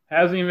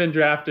 Hasn't even been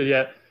drafted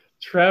yet.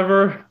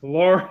 Trevor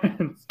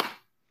Lawrence.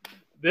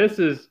 This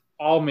is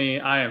all me.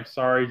 I am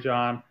sorry,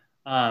 John.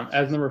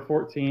 As number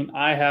 14,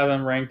 I have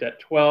him ranked at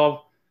 12.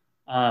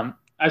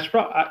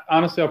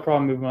 Honestly, I'll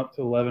probably move him up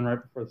to 11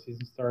 right before the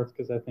season starts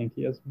because I think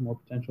he has more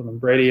potential than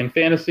Brady in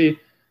fantasy.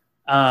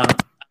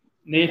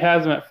 Nate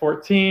has him at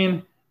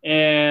 14,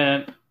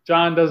 and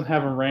John doesn't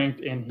have him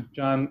ranked, and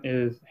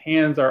John's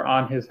hands are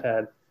on his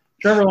head.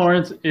 Trevor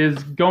Lawrence is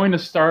going to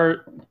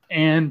start,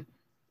 and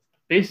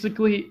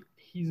basically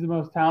he's the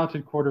most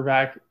talented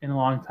quarterback in a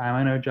long time.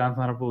 I know John's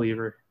not a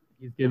believer.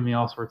 He's giving me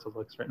all sorts of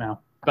looks right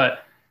now. But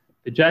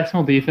the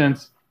Jacksonville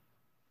defense,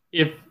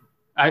 if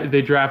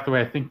they draft the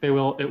way I think they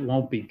will, it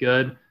won't be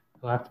good.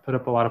 He'll have to put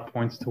up a lot of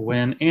points to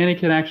win, and he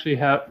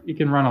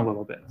can run a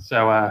little bit.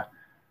 So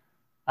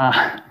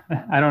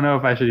I don't know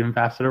if I should even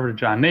pass it over to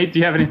John. Nate, do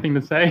you have anything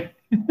to say?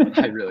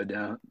 I really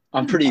don't.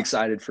 I'm pretty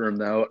excited for him,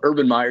 though.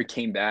 Urban Meyer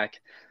came back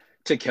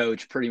to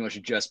coach pretty much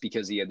just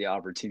because he had the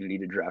opportunity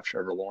to draft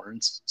Trevor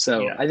Lawrence.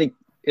 So I think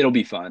it'll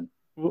be fun.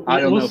 I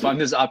don't know if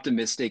I'm as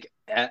optimistic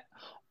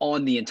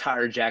on the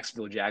entire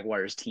Jacksonville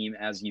Jaguars team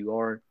as you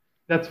are.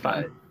 That's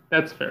fine.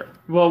 That's fair.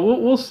 Well,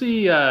 we'll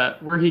see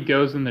where he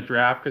goes in the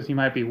draft because he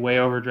might be way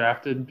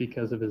overdrafted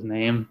because of his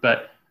name.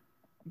 But,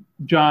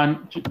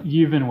 John,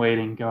 you've been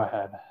waiting. Go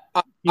ahead.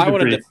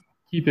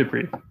 Keep it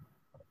brief.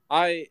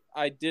 I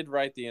did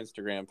write the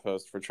Instagram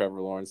post for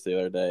Trevor Lawrence the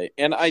other day,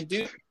 and I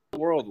do the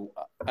world.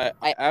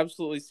 I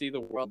absolutely see the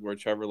world where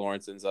Trevor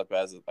Lawrence ends up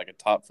as like a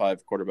top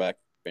 5 quarterback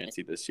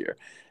fantasy this year.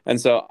 And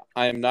so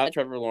I am not a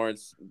Trevor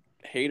Lawrence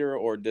hater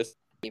or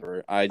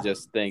disliker. I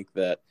just think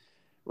that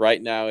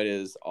right now it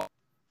is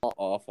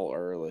awful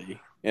early,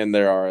 and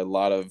there are a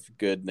lot of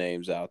good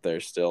names out there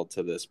still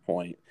to this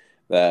point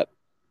that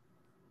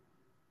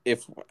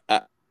if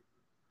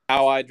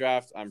how I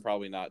draft, I'm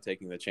probably not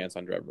taking the chance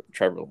on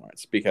Trevor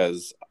Lawrence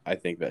because I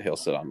think that he'll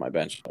sit on my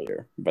bench all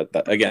year. But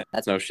again,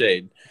 that's no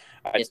shade.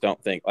 I just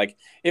don't think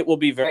it will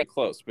be very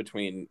close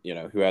between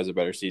who has a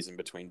better season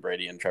between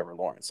Brady and Trevor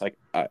Lawrence.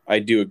 I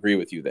do agree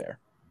with you there.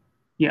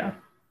 Yeah,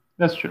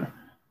 that's true.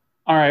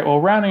 All right.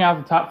 Well, rounding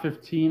out the top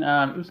 15,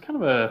 it was kind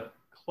of a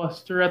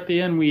cluster at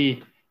the end.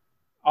 We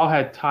all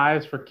had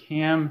ties for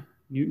Cam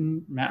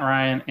Newton, Matt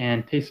Ryan,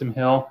 and Taysom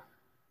Hill.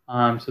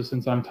 So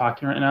since I'm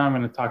talking right now, I'm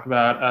going to talk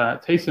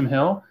about Taysom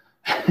Hill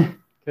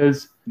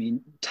because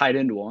tight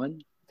end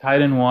one.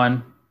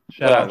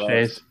 Shout out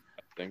Chase.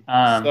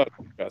 So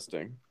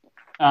disgusting.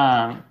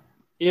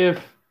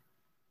 If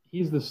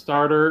he's the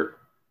starter,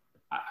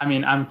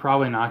 I'm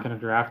probably not going to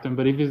draft him.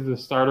 But if he's the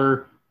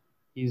starter,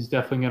 he's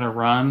definitely going to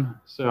run.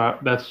 So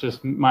that's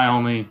just my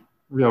only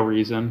real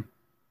reason.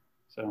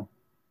 So,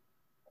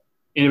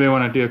 anybody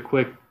want to do a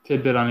quick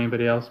tidbit on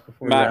anybody else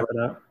before we wrap it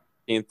up?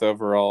 15th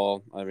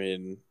overall.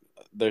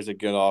 There's a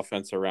good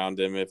offense around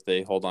him if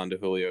they hold on to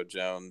Julio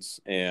Jones,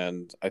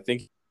 and I feel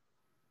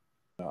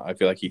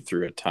like he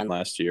threw a ton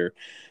last year.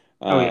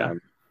 Oh, yeah.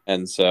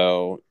 And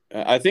so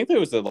I think there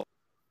was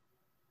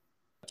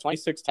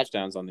 26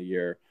 touchdowns on the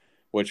year,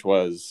 which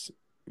was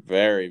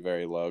very,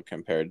 very low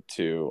compared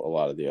to a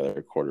lot of the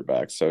other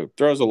quarterbacks. So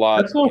throws a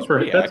lot. That's low He's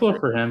pretty accurate.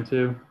 for him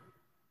too.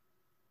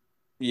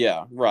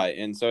 Yeah, right.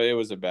 And so it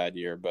was a bad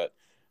year, but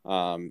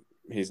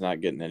he's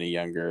not getting any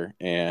younger.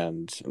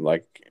 And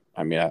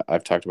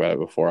I've talked about it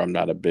before. I'm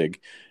not a big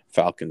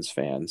Falcons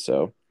fan,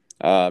 so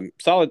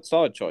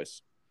solid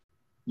choice.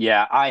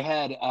 Yeah, I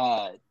had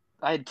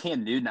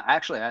Cam Newton.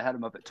 Actually, I had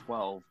him up at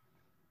 12.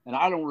 And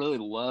I don't really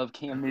love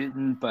Cam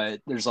Newton,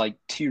 but there's like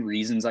two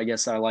reasons I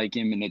guess I like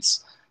him, and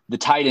it's the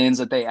tight ends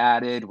that they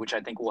added, which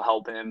I think will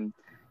help him,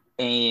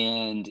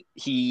 and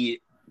he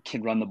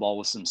can run the ball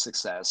with some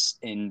success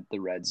in the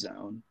red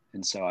zone.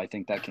 And so I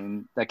think that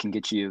can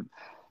get you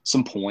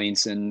some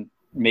points and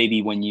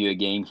maybe win you a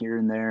game here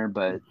and there.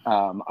 But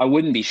I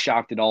wouldn't be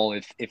shocked at all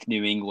if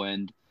New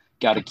England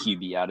got a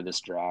QB out of this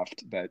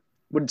draft, but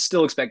would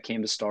still expect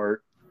Cam to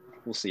start.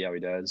 We'll see how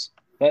he does.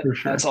 But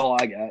That's all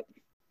I got.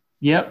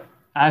 Yep.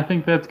 I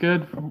think that's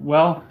good.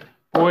 Well,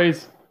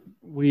 boys,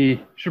 we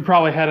should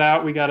probably head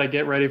out. We got to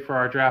get ready for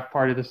our draft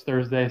party this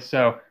Thursday.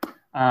 So,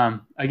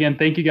 again,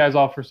 thank you guys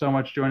all for so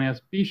much joining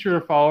us. Be sure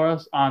to follow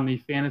us on the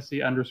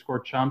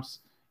fantasy_chumps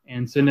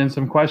and send in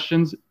some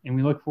questions. And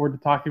we look forward to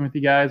talking with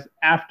you guys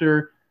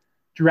after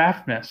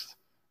Draft Mist.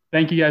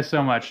 Thank you guys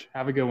so much.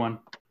 Have a good one.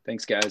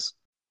 Thanks, guys.